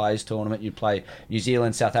Emerging Players Tournament. You'd play New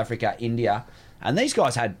Zealand, South Africa, India, and these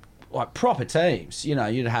guys had like proper teams. You know,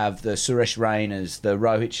 you'd have the Suresh Rainas, the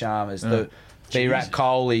Rohit Sharmas, the Virat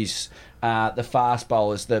Kohlis, the fast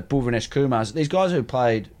bowlers, the Bhuvanesh Kumars. These guys who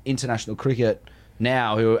played international cricket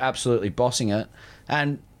now, who are absolutely bossing it,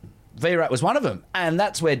 and Virat was one of them. And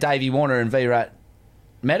that's where Davey Warner and Virat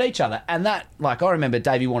met each other. And that, like, I remember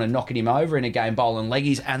Davey Warner knocking him over in a game, bowling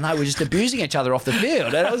leggies, and they were just abusing each other off the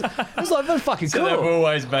field. And it was like, that's fucking cool. they've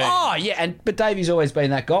always been. Oh, yeah, but Davey's always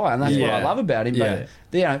been that guy, and that's what I love about him. Yeah.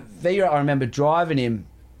 But, you know, Virat, I remember driving him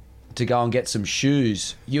to go and get some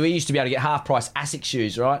shoes. He used to be able to get half-price ASICS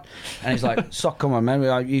shoes, right? And he's like, "Sock, come on,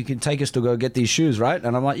 man, you can take us to go get these shoes, right?"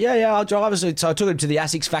 And I'm like, yeah, I'll drive us. So I took him to the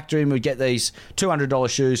ASICS factory, and we'd get these $200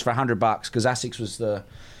 shoes for $100 because ASICS was the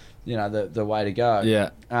way to go.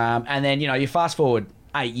 Yeah. And then, you know, you fast forward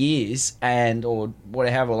 8 years or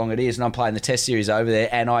whatever long it is, and I'm playing the Test series over there,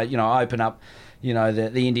 and I open up, you know,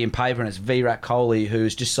 the Indian paper, and it's Virat Kohli,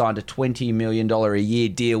 who's just signed a $20 million a year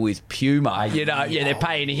deal with Puma. You know, they're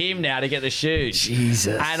paying him now to get the shoes.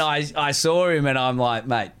 Jesus. And I saw him, and I'm like,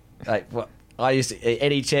 mate, what? I used to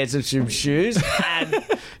any chance of some shoes, and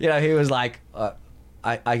you know, he was like,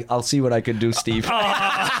 I'll see what I can do, Steve. You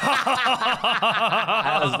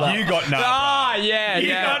got no. Oh, yeah, You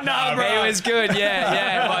got Narborough. He was good,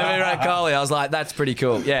 yeah. By Virat Kohli. I was like, that's pretty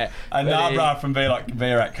cool, yeah. And Narborough from Virat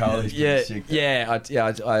Kohli's Yeah, pretty sick. yeah,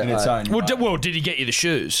 In its own Well, way. well, did he get you the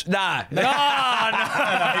shoes? Nah.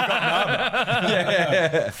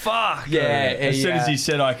 Fuck. Yeah. As soon as he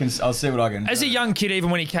said, I'll see what I can do. As a young kid, even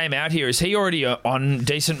when he came out here, is he already on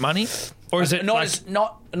decent money, or is it not like, as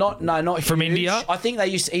not from huge. India? I think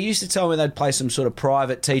he used to tell me they'd play some sort of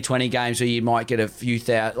private T20 games where you might get a few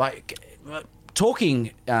thousand. Like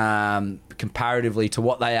talking comparatively to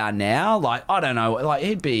what they are now, like I don't know, like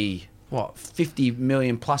he'd be what 50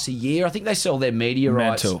 million plus a year. I think they sell their media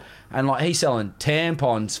Mental. rights, and like he's selling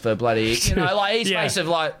tampons for bloody, like he's Yeah.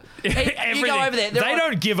 basically like. You go over there. They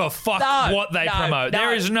don't give a fuck what they promote.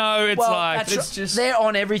 There is no. It's well, like that's it's right. just. They're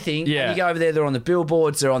on everything. Yeah. And you go over there. They're on the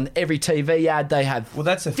billboards. They're on every TV ad. They have Well,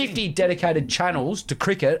 that's the 50 dedicated channels to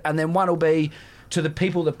cricket, and then one will be to the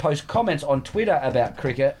people that post comments on Twitter about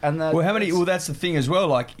cricket. And Well, how many? Well, that's the thing as well.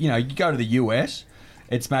 Like, you go to the US,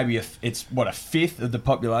 it's maybe a fifth of the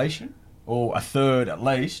population, or a third at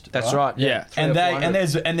least. That's right. Yeah. And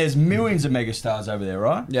there's millions of megastars over there,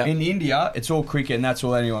 right? Yeah. In India, it's all cricket, and that's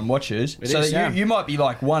all anyone watches. It so is, yeah. you might be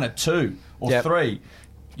like one or two or Yep. three.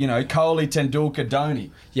 Kohli, Tendulkar,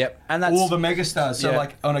 Dhoni. Yep. And that's all the megastars. So Yeah.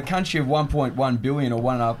 like on a country of 1.1 billion or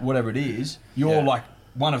whatever it is, you're Yeah. like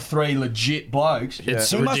one of three legit blokes.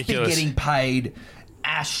 It's you ridiculous. must be getting paid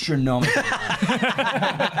astronomical.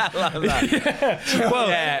 Well,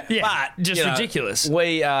 yeah, but just you know, ridiculous.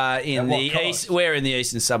 We are in what the cost? east. We're in the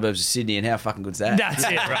eastern suburbs of Sydney, and how fucking good's that? That's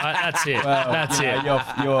it, right? That's it. Well, That's you it. know,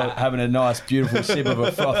 You're having a nice, beautiful sip of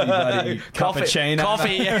a frothy bloody cappuccino.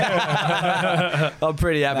 Coffee. Yeah. I'm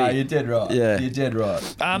pretty happy. No, you're dead right. Yeah. You're dead right.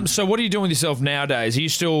 So what are you doing with yourself nowadays? Are you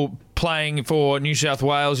still playing for New South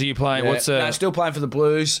Wales? Are you playing? Yeah. What's No, still playing for the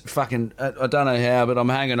Blues. Fucking, I don't know how, but I'm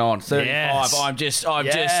hanging on. 35. Yes.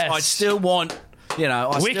 I still want. I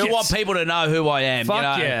Wickets. still want people to know who I am.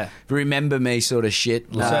 Fuck yeah. Remember me, sort of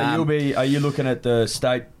shit. So are you looking at the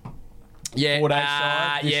state? 4-day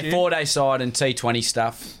side this year? 4-day side and T20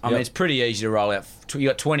 stuff. I mean, Yep. it's pretty easy to roll out. You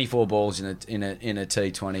got 24 balls in a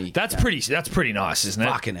T20. That's pretty nice, isn't it?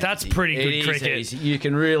 Fucking That's easy. pretty good It is cricket. easy. You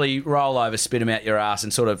can really roll over, spit them out your ass,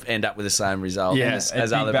 and sort of end up with the same result Yeah. as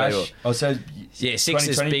At other Big Bash? people. Oh, so Yeah,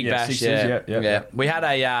 Sixers, 2020? Big Bash. Sixers, Yeah. We had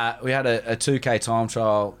a 2K time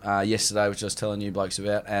trial yesterday, which I was telling you blokes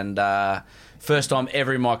about, and first time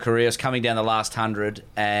ever in my career, I was coming down the last 100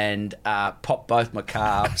 and popped both my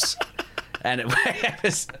calves. And it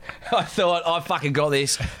was, I thought, I fucking got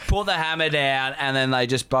this. Put the hammer down, and then they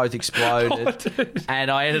just both exploded. And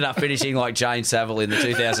I ended up finishing like Jane Savile in the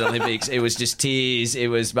 2000 Olympics. It was just tears. It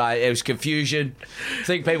was confusion. I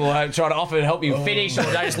think people are trying to offer to help him finish, or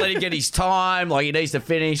they just let him get his time, like he needs to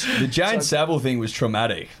finish. the Jane Savile thing was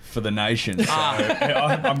traumatic for the nation. So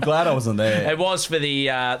I'm glad I wasn't there. It was for the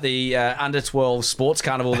under 12 sports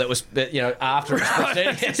carnival that was after it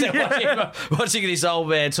was proceeded. Watching this old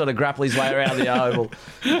man sort of grapple his way around the oval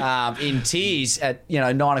in tears at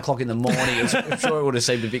 9 o'clock in the morning. I'm sure it would have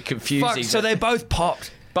seemed a bit confusing. Fuck, so they both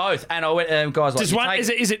popped. both, and I went, guys, like, Does one, is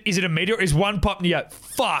it immediate? Is one pop and you go,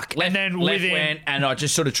 fuck, and then left within... went, and I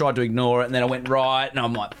just sort of tried to ignore it, and then I went right, and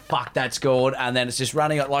I'm like, fuck, that's good, and then it's just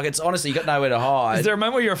running like it's honestly you got nowhere to hide. Is there a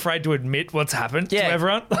moment where you're afraid to admit what's happened Yeah. to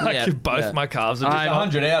everyone? Like Yeah. both Yeah. my calves are just...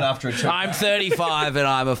 100 out after a trip. I'm 35 and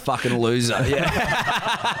I'm a fucking loser.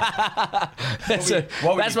 Yeah. that's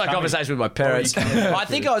what were that's you my coming- conversation with my parents. what were you coming I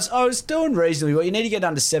think I was doing reasonably well. You need to get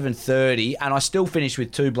under 7:30, and I still finished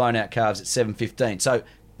with 2 blown out calves at 7:15. So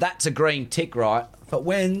that's a green tick, right? But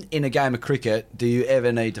when in a game of cricket do you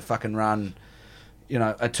ever need to fucking run,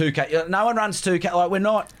 a 2K? No one runs 2K. Like we're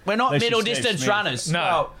not Unless middle you're Steve distance Smith. No. runners.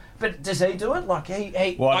 Well, but does he do it? Like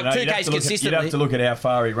he Well, I like don't know, 2Ks consistently. You'd have to look at how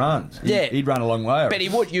far he runs. Yeah. He'd run a long way. But he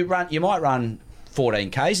would. You might run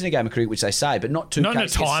 14 Ks in a game of cricket, which they say, but not 2 Not in a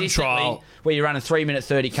Ks time consistently, trial. where you're running 3 minute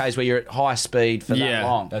 30 Ks where you're at high speed for Yeah, that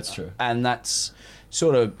long. that's true. And that's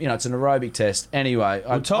sort of it's an aerobic test. Anyway,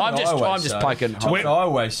 I'm just poking. What I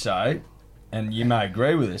always say, and you may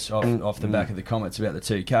agree with this off the back of the comments about the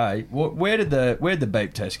 2K. Where'd the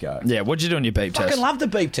beep test go? Yeah, what'd you do on your beep Fucking test? love the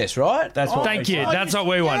beep test, right? That's what Thank we you. say. That's what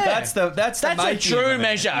we want. That's the That's a making true of it.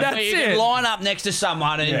 measure. That's where you it. can line up next to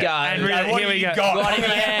someone and Yeah. go. And really, What here have we you go. got? Right in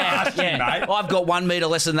the ass, Mate. I've got 1 metre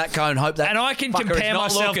less than that cone. Hope that. And I can fucker is compare not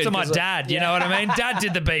myself looking, to my 'cause dad. You know what I mean? Dad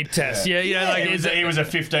did the beep test. Yeah, He was a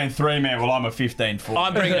 15-3 man. Well, I'm a 15-4.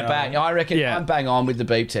 I'm bringing it back. I reckon Yeah. I'm bang on with the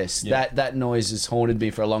beep test. Yeah. That noise has haunted me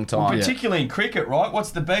for a long time. Particularly in cricket, right? What's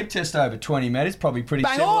the beep test over 20 metres? Probably pretty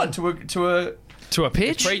Bang similar on. to a. To a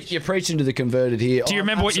pitch? You're preaching to the converted here. Do you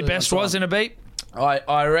remember what your best was in a beep?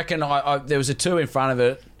 I reckon there was a 2 in front of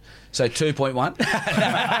it. So 2.1.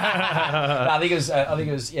 I think it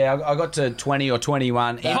was. Yeah, I got to 20 or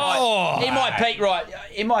 21. In my peak, right?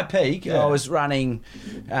 In my peak, I was running.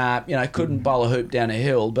 Couldn't bowl a hoop down a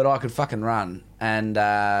hill, but I could fucking run. And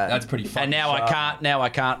that's pretty fun. And now I can't. Now I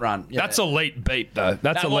can't run. Yeah. That's elite beep, though.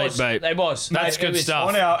 That's elite beep. It was. That's good stuff.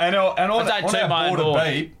 On our board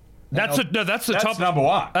beep. That's the top. Number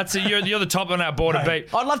one. You're the top on our board of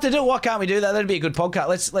beep. I'd love to do it. Why can't we do that? That'd be a good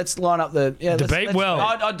podcast. Let's line up the beep. Well,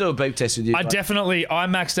 I'd do a beep test with you. I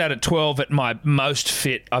maxed out at 12 at my most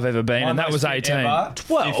fit I've ever been, and that was 18.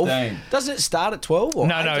 12. 15. Doesn't it start at 12? Or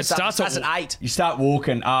no, it starts at 8. You start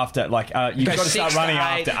walking after you've got to start running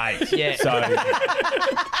after 8. Yeah. So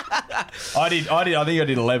I think I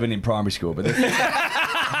did 11 in primary school, but.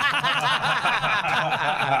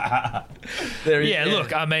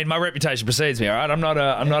 Look, I mean, my reputation precedes me. All right, I'm not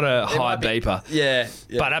a high beeper. Yeah,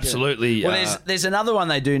 but absolutely. Well, there's another one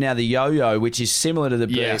they do now, the yo-yo, which is similar to the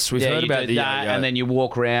beep. Yes, we've heard about the yo-yo, and then you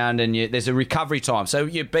walk around, and there's a recovery time. So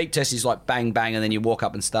your beep test is like bang bang, and then you walk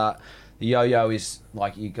up and start. The yo-yo is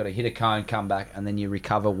like you've got to hit a cone, come back, and then you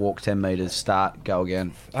recover, walk 10 metres, start, go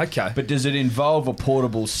again. Okay. But does it involve a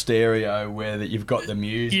portable stereo where that you've got the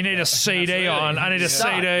music? You need a CD on. I need a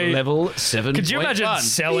CD. Level 7. Could you imagine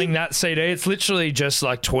selling that CD? It's literally just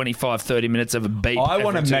like 25, 30 minutes of a beep. I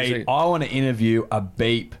want to interview a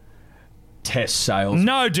beep test sales.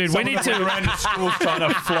 No, dude, we need to around the schools trying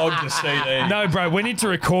to flog the CD. No, bro, we need to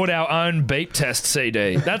record our own beep test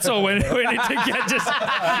CD. That's all we need to get. Just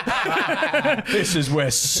this is where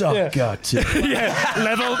sock got to. Yeah,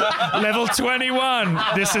 level 21.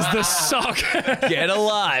 This is the sock. Get a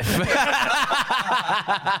life.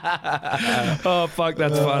 Oh fuck,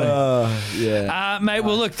 that's funny. Yeah, mate.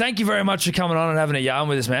 Well, look, thank you very much for coming on and having a yarn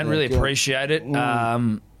with us, man. Really appreciate it.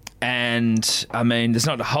 And I mean, there's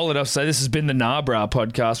not a whole lot else to say. This has been the Narbra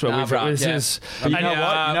podcast. Where You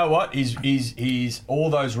know what? He's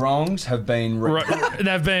all those wrongs have been.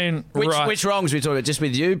 They've been. Which wrongs are we talking about? Just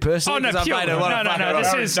with you personally? Oh no, pure, no.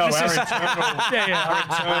 This is our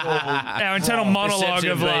internal monologue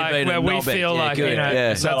of like where we feel like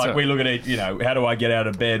good. So like we look at it. How do I get out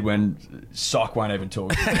of bed when sock won't even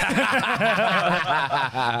talk?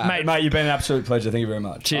 Mate, you've been an absolute pleasure. Thank you very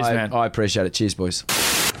much. Cheers, man. I appreciate it. Cheers, boys.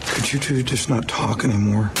 Could you two just not talk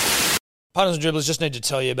anymore? Punters and dribblers, just need to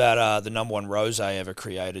tell you about the number one rosé ever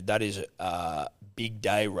created. That is Big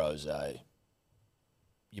Day Rosé.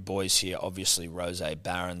 Your boys here, obviously, Rosé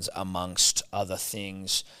Barons, amongst other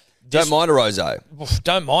things. Don't mind a rosé.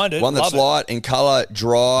 Don't mind it. One that's light in colour,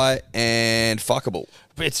 dry, and fuckable.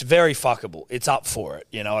 It's very fuckable. It's up for it.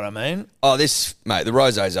 You know what I mean? Oh, the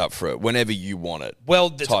rosé's up for it whenever you want it.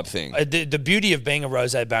 Well, type thing. The beauty of being a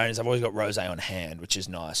rosé baron is I've always got rosé on hand, which is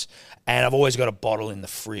nice, and I've always got a bottle in the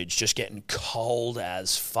fridge, just getting cold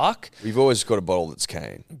as fuck. We've always got a bottle that's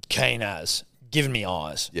keen as giving me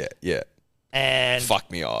eyes. Yeah. And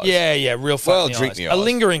fuck me eyes. Yeah, real fuck me drink eyes. me eyes. A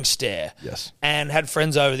lingering stare. Yes. And had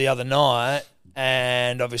friends over the other night,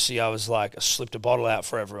 and obviously I was like, I slipped a bottle out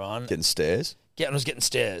for everyone. Getting stares? I was getting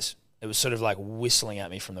stares. It was sort of like whistling at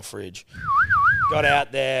me from the fridge. Got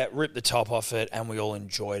out there, ripped the top off it, and we all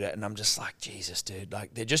enjoyed it. And I'm just like, Jesus, dude. Like,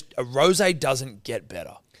 a rosé doesn't get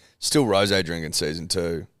better. Still rosé drinking season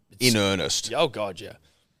 2. In earnest. Oh, God, yeah.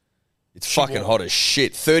 It's fucking hot as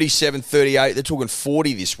shit. 37, 38. They're talking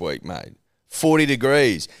 40 this week, mate. 40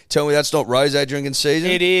 degrees. Tell me that's not rosé drinking season?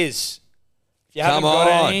 It is. If you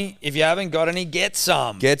haven't got any, get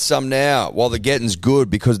some. Get some now while the getting's good,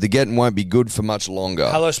 because the getting won't be good for much longer.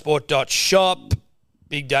 Hellosport.shop,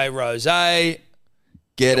 Big Day Rosé.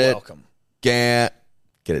 Get You're it. welcome. Get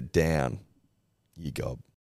it down. You gob.